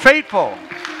 You've been faithful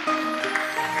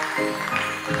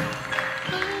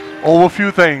over a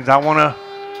few things. I want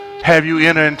to have you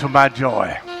enter into my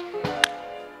joy.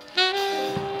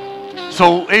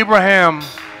 So Abraham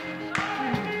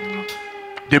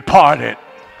departed,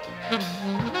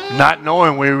 not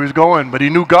knowing where he was going, but he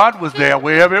knew God was there.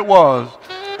 Wherever it was,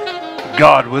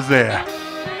 God was there.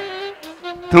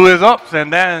 Through his ups and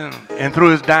downs and through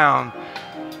his downs.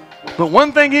 But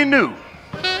one thing he knew,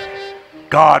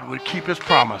 God would keep his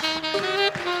promise.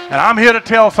 And I'm here to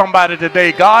tell somebody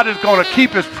today, God is going to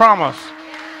keep his promise.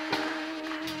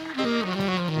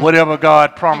 Whatever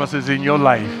God promises in your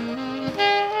life,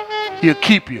 he'll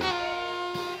keep you.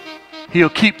 He'll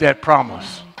keep that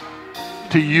promise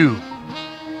to you.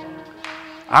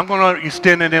 I'm going to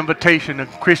extend an invitation to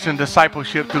Christian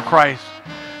discipleship through Christ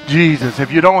Jesus.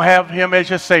 If you don't have him as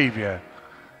your Savior,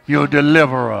 your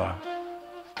deliverer,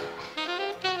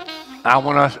 I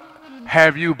want to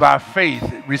have you by faith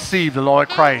receive the Lord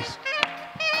Christ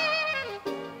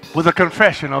with a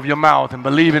confession of your mouth and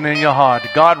believing in your heart.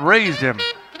 God raised him,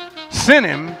 sent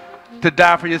him to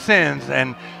die for your sins,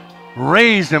 and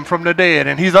raised him from the dead.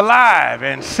 And he's alive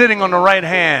and sitting on the right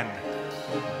hand,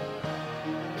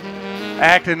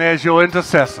 acting as your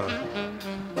intercessor,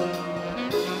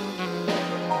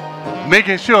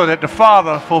 making sure that the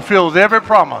Father fulfills every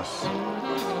promise.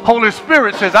 Holy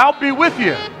Spirit says, I'll be with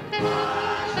you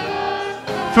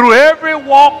through every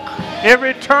walk,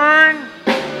 every turn,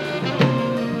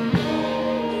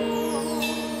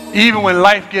 even when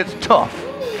life gets tough.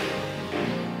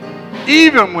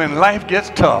 Even when life gets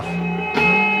tough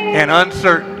and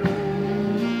uncertain,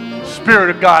 Spirit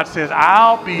of God says,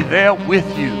 I'll be there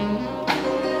with you.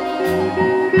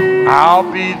 I'll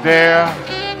be there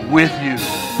with you.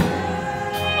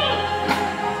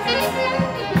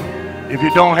 If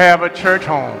you don't have a church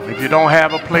home, if you don't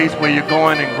have a place where you're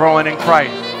going and growing in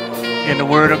Christ, in the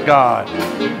Word of God,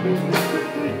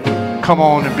 come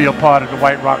on and be a part of the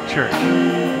White Rock Church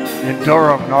in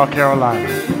Durham, North Carolina.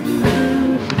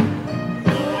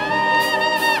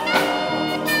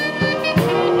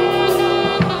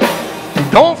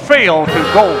 Don't fail to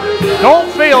go.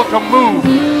 Don't fail to move.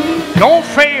 Don't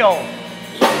fail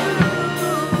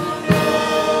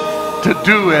to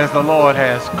do as the Lord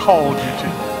has called you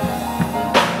to.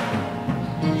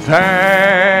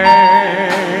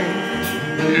 Thank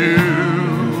you,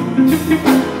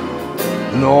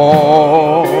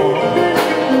 Lord.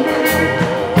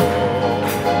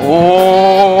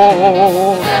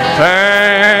 Oh,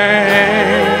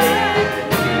 thank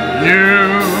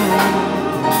you,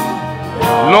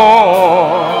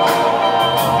 Lord.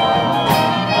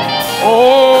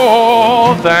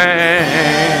 Oh, thank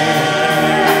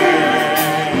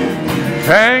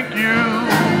you,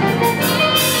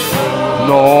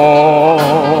 Lord.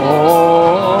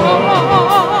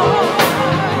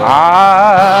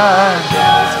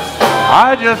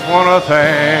 I just want to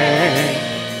thank.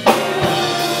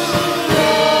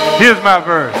 Here's my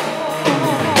verse.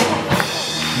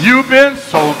 You've been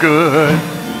so good.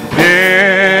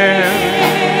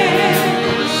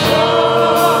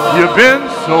 You've been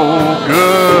so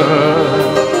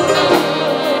good.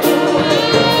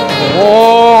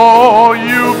 Oh,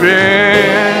 you've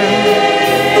been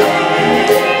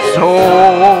so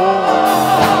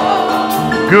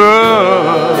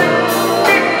good.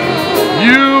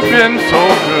 You've been so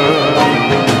good.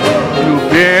 You've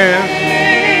been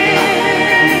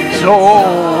so.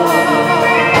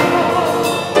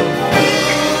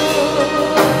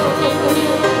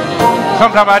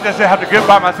 Sometimes I just have to get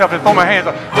by myself and throw my hands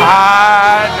up.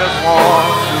 I just want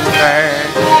to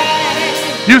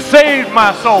thank. You saved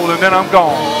my soul and then I'm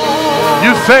gone.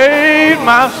 You saved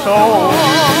my soul.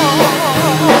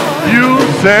 You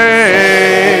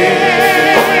saved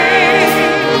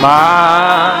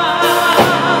my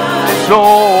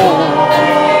soul.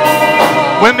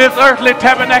 When this earthly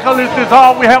tabernacle is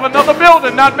dissolved, we have another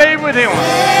building not made with human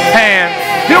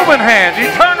hands,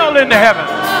 eternal in the heavens.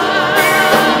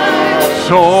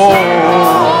 So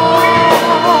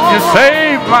you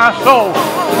saved my soul.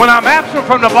 When I'm absent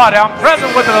from the body, I'm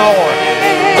present with the Lord.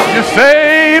 You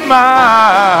saved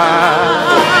my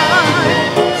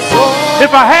soul.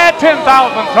 If I had 10,000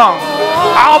 tongues,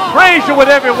 I'll praise you with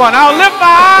everyone. I'll lift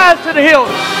my eyes to the hills,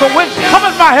 from whence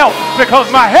cometh my help, because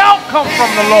my help comes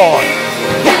from the Lord.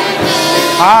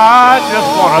 I just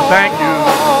want to thank you.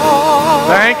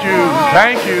 Thank you.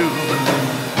 Thank you.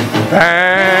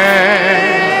 Thank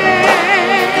you.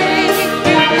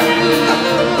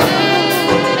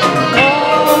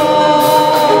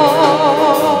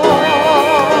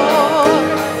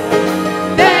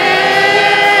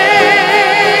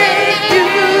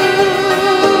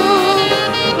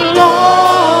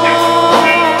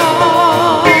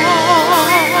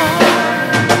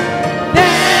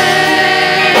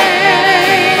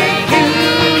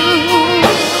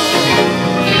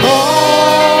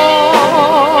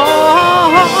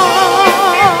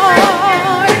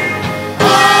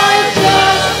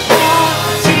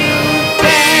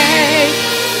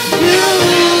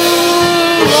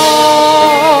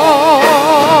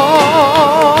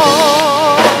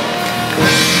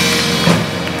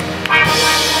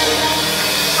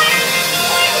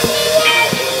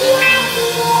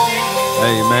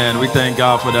 Amen. We thank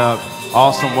God for that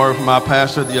awesome word from our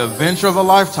pastor, the adventure of a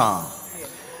lifetime.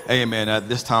 Amen. At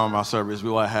this time of our service,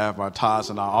 we will have our tithes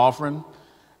and our offering.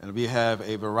 And we have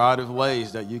a variety of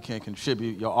ways that you can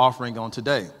contribute your offering on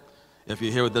today. If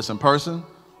you're here with us in person,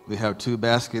 we have 2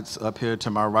 baskets up here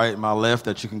to my right and my left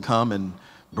that you can come and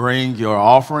bring your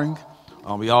offering.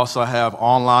 We also have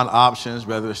online options,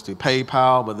 whether it's through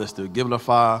PayPal, whether it's through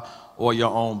Givelify, or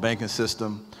your own banking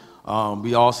system.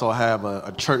 We also have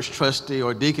a church trustee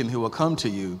or deacon who will come to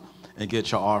you and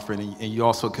get your offering, and you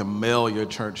also can mail your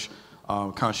church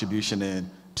contribution in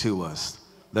to us.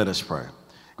 Let us pray.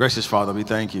 Gracious Father, we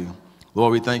thank you.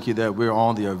 Lord, we thank you that we're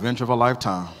on the adventure of a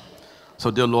lifetime.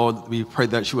 So, dear Lord, we pray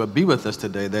that you will be with us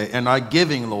today, that in our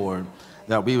giving, Lord,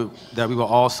 that we will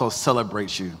also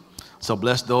celebrate you. So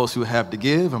bless those who have to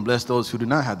give and bless those who do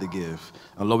not have to give.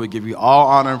 And Lord, we give you all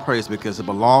honor and praise because it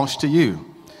belongs to you.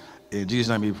 In Jesus'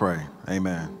 name we pray.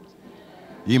 Amen.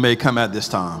 You may come at this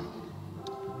time.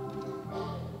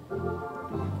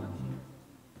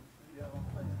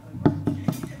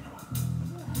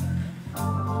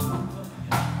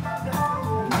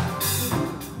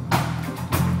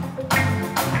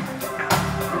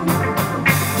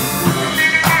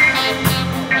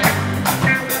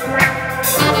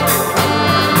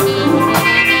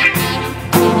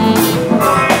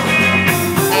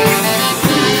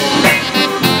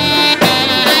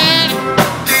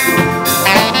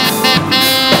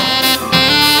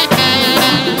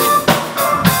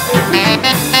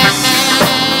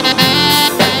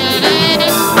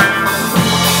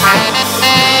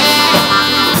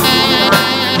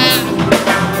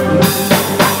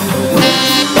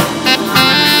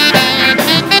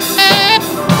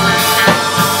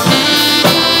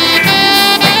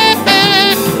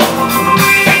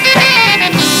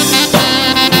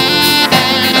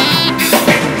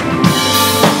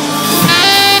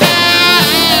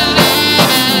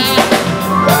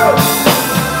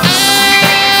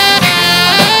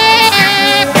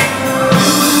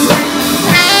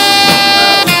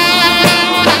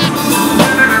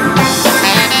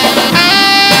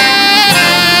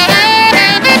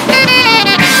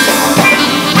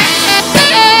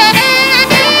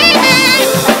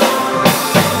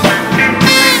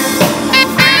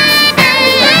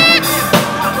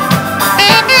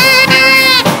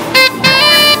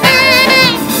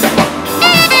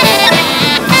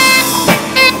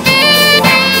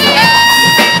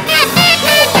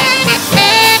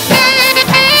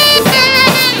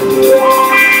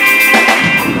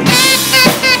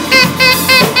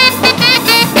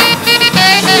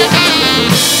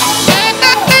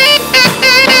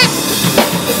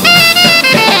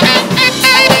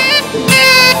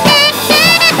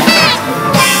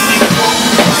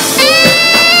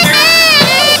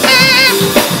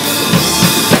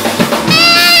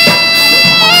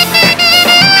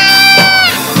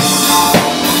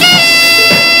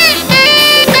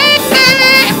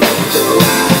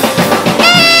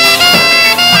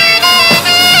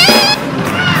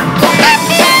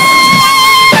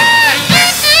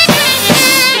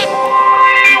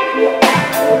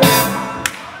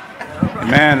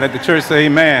 Let the church say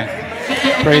amen.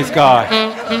 Praise God.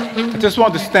 I just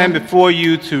want to stand before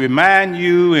you to remind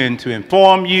you and to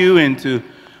inform you and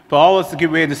for all of us to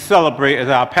get ready to celebrate as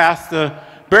our pastor's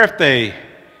birthday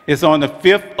is on the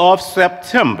 5th of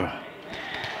September.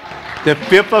 The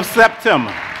 5th of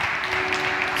September.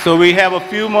 So we have a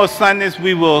few more Sundays.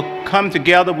 We will come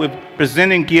together with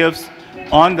presenting gifts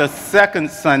on the 2nd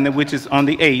Sunday, which is on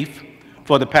the 8th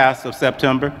for the pastor of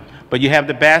September. But you have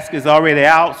the baskets already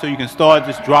out, so you can start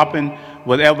just dropping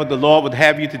whatever the Lord would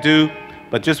have you to do.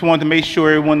 But just wanted to make sure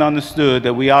everyone understood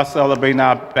that we are celebrating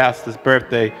our pastor's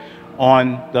birthday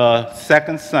on the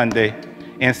 2nd Sunday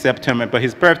in September. But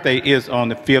his birthday is on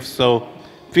the 5th, so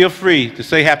feel free to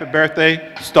say happy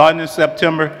birthday starting in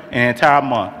September and the entire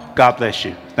month. God bless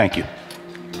you. Thank you.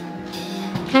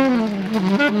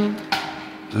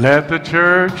 Let the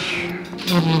church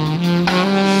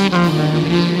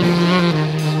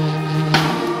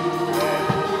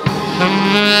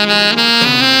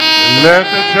let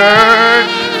the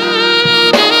church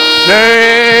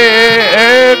say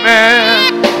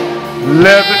amen.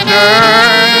 Let the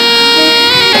church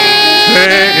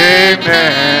say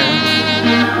amen.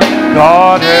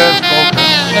 God has spoken.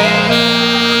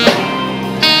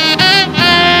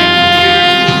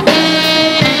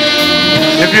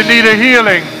 If you need a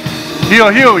healing, he'll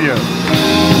heal you.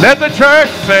 Let the church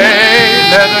say,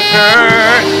 let the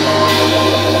church.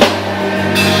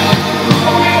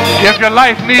 If your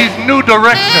life needs new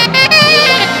direction,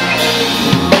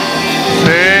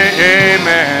 say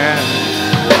amen.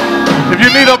 If you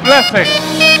need a blessing,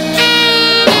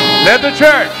 let the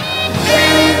church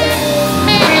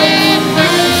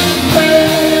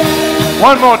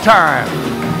One more time.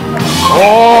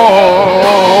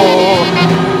 Oh,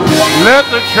 let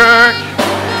the church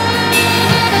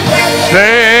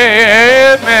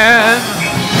say amen.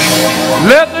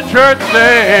 Let the church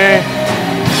say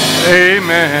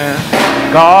amen.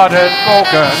 God has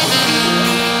spoken.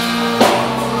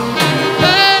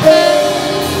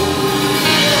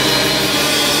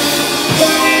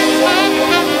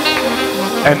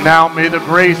 And now may the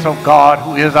grace of God,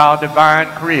 who is our divine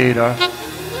creator,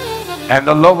 and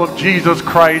the love of Jesus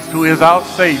Christ, who is our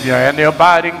Savior, and the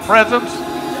abiding presence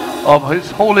of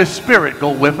his Holy Spirit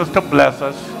go with us to bless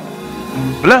us.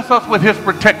 Bless us with his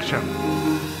protection.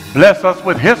 Bless us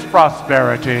with his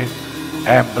prosperity.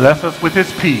 And bless us with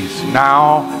his peace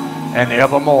now and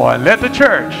evermore. And let the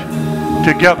church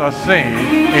together sing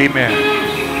amen.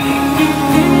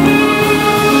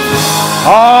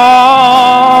 Amen.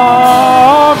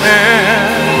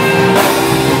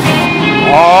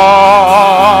 Amen.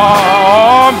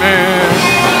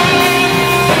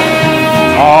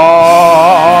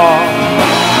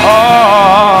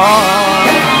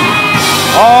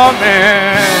 Amen.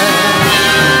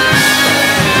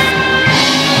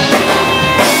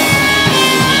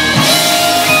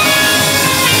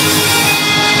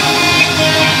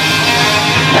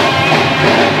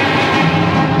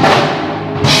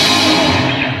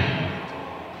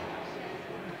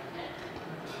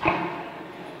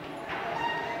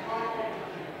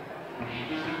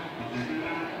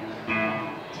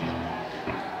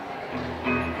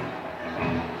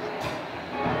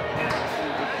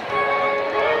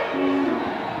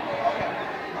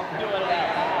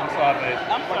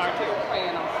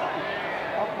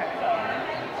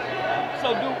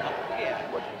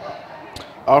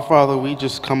 Our Father, we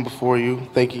just come before you,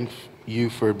 thanking you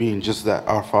for being just that,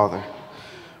 our Father.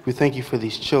 We thank you for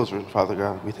these children, Father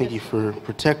God. We thank you for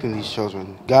protecting these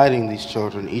children, guiding these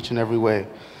children each and every way,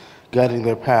 guiding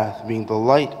their path, being the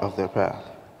light of their path.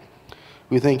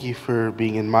 We thank you for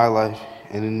being in my life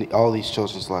and in all these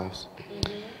children's lives.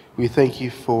 We thank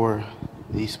you for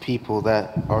these people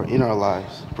that are in our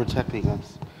lives, protecting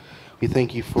us. We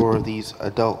thank you for these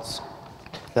adults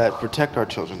that protect our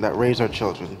children, that raise our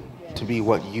children to be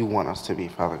what you want us to be,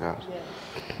 Father God.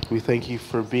 We thank you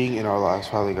for being in our lives,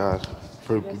 Father God,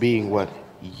 for being what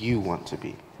you want to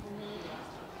be.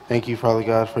 Thank you, Father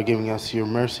God, for giving us your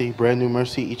mercy, brand new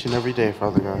mercy each and every day,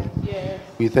 Father God.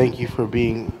 We thank you for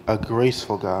being a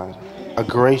graceful God, a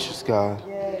gracious God,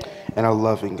 and a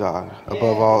loving God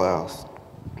above all else.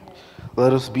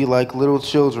 Let us be like little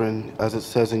children, as it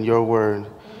says in your word.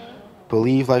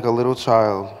 Believe like a little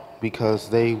child, because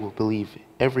they will believe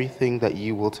everything that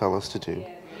you will tell us to do.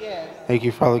 Thank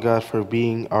you, Father God, for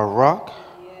being our rock,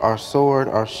 our sword,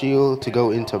 our shield to go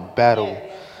into battle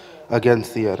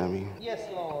against the enemy.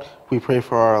 We pray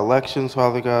for our elections,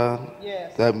 Father God,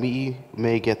 that we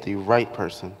may get the right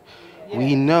person.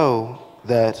 We know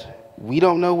that we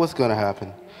don't know what's going to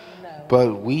happen,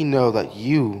 but we know that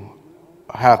you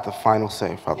have the final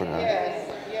say, Father God.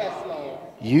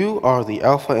 You are the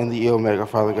Alpha and the Omega,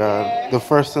 Father God, the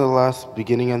first and the last,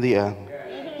 beginning and the end.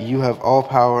 You have all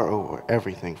power over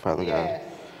everything, Father God.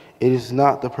 It is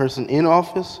not the person in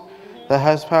office that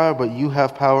has power, but you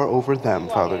have power over them,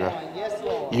 Father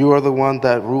God. You are the one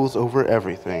that rules over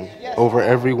everything, over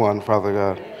everyone, Father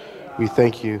God. We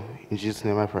thank you. In Jesus'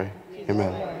 name I pray.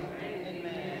 Amen.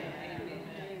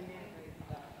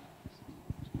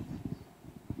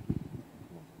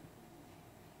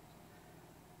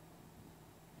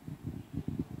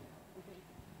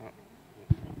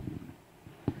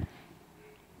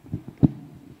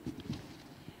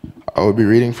 I will be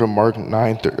reading from Mark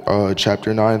 9,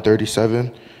 chapter 9,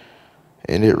 37,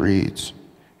 and it reads,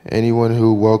 "Anyone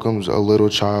who welcomes a little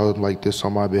child like this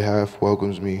on my behalf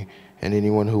welcomes me, and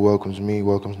anyone who welcomes me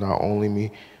welcomes not only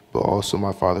me, but also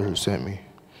my Father who sent me."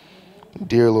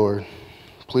 Dear Lord,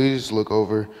 please look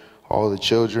over all the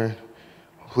children.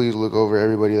 Please look over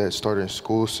everybody that's starting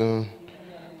school soon.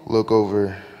 Look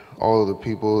over all of the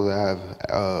people that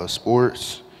have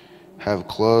sports, have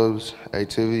clubs,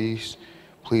 activities.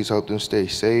 Please help them stay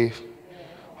safe.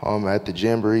 At the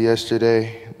jamboree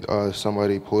yesterday,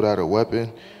 somebody pulled out a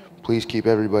weapon. Please keep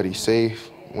everybody safe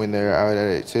when they're out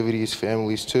at activities,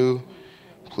 families too.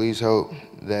 Please help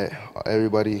that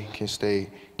everybody can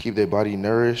keep their body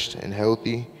nourished and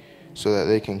healthy so that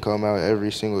they can come out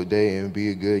every single day and be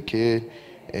a good kid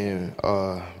and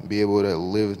be able to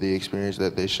live the experience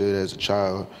that they should as a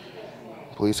child.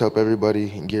 Please help everybody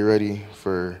get ready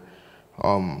for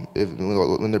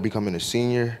when they're becoming a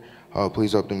senior.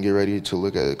 Please help them get ready to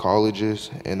look at the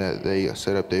colleges and that they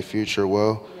set up their future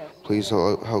well. Please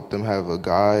help them have a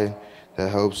guide that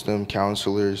helps them,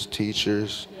 counselors,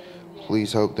 teachers.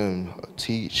 Please help them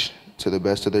teach to the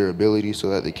best of their ability so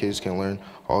that the kids can learn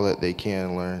all that they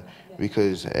can learn.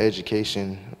 Because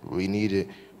education, we need it.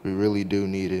 We really do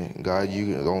need it. God,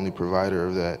 you are the only provider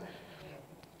of that.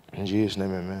 In Jesus'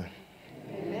 name, amen.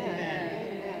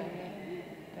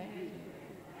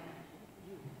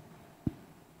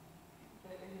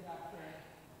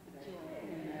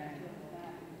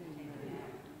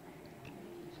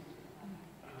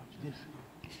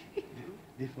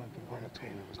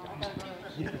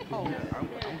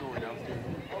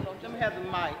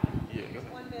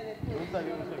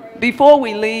 Before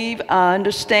we leave, I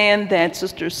understand that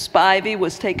Sister Spivey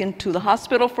was taken to the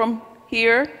hospital from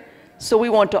here, so we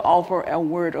want to offer a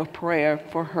word of prayer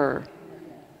for her.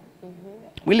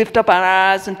 We lift up our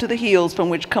eyes unto the hills from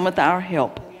which cometh our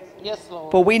help. Yes,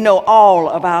 Lord. For we know all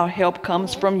of our help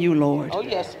comes from you, Lord. Oh,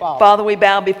 yes, Father. Father, we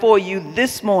bow before you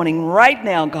this morning, right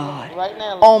now, God, Right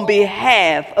now, Lord. on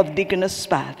behalf of Deaconess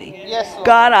Spivey. Yes, Lord.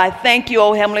 God, I thank you,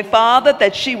 oh Heavenly Father,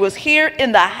 that she was here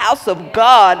in the house of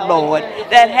God, Lord,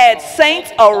 that had saints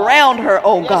around her,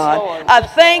 oh God. Lord. I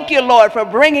thank you, Lord, for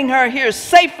bringing her here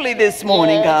safely this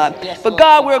morning, Yes, God. yes, But Lord.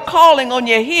 God, we're calling on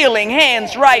your healing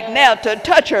hands right now to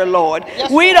touch her, Lord. Yes,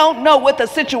 We Lord. don't know what the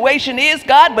situation is,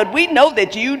 God, but we know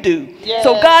that you do. Yes.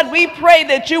 So God, we pray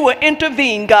that you will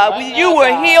intervene, God. Right You now, will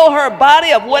God. heal her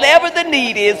body of whatever the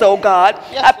need is, oh God.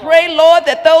 Yes, I pray, Lord,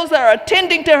 that those that are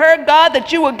attending to her, God,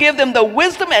 that you will give them the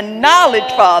wisdom and knowledge,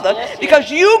 Yes, Father, yes, because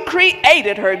you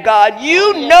created her, God.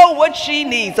 You yes. know what she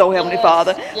needs, oh Heavenly Yes,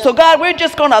 Father. yes. So God, we're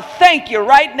just going to thank you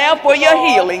right now for your Lord.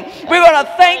 healing. We're going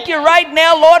to thank you right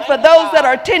now, Lord, for those that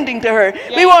are attending to her.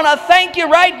 We want to thank you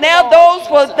right now, those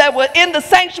that were in the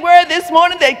sanctuary this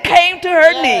morning that came to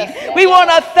her Yes, need. We want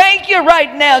to thank you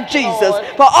right now, Jesus, Lord.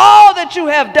 for all that you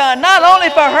have done, not only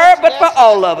for her, but for yes.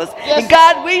 all of us. Yes, And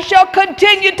God, Lord. we shall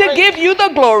continue to Praise. give you the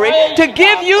glory, Praise to you,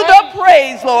 give God. you the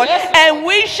praise, Lord. Yes, Lord. And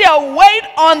we shall wait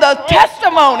on the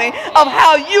testimony of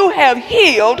how you have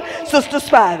healed Sister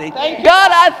Spivey. Thank you,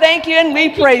 God, I thank you and we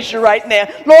praise you right now.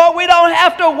 Lord, we don't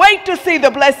have to wait to see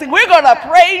the blessing. We're going to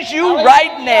praise you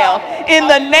right now. In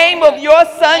the name of your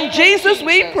Son, Jesus,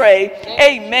 we pray.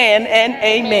 Amen and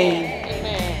amen.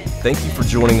 Thank you for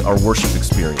joining our worship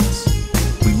experience.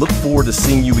 We look forward to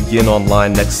seeing you again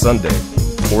online next Sunday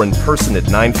or in person at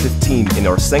 9:15 in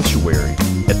our sanctuary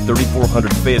at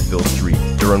 3400 Fayetteville Street,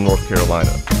 Durham, North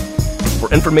Carolina. For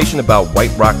information about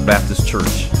White Rock Baptist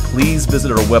Church, please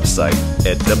visit our website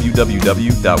at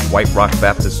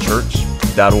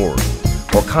www.whiterockbaptistchurch.org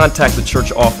or contact the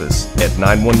church office at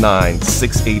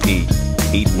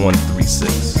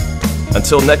 919-688-8136.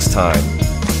 Until next time,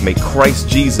 may Christ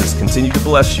Jesus continue to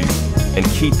bless you and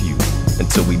keep you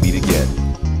until we meet again.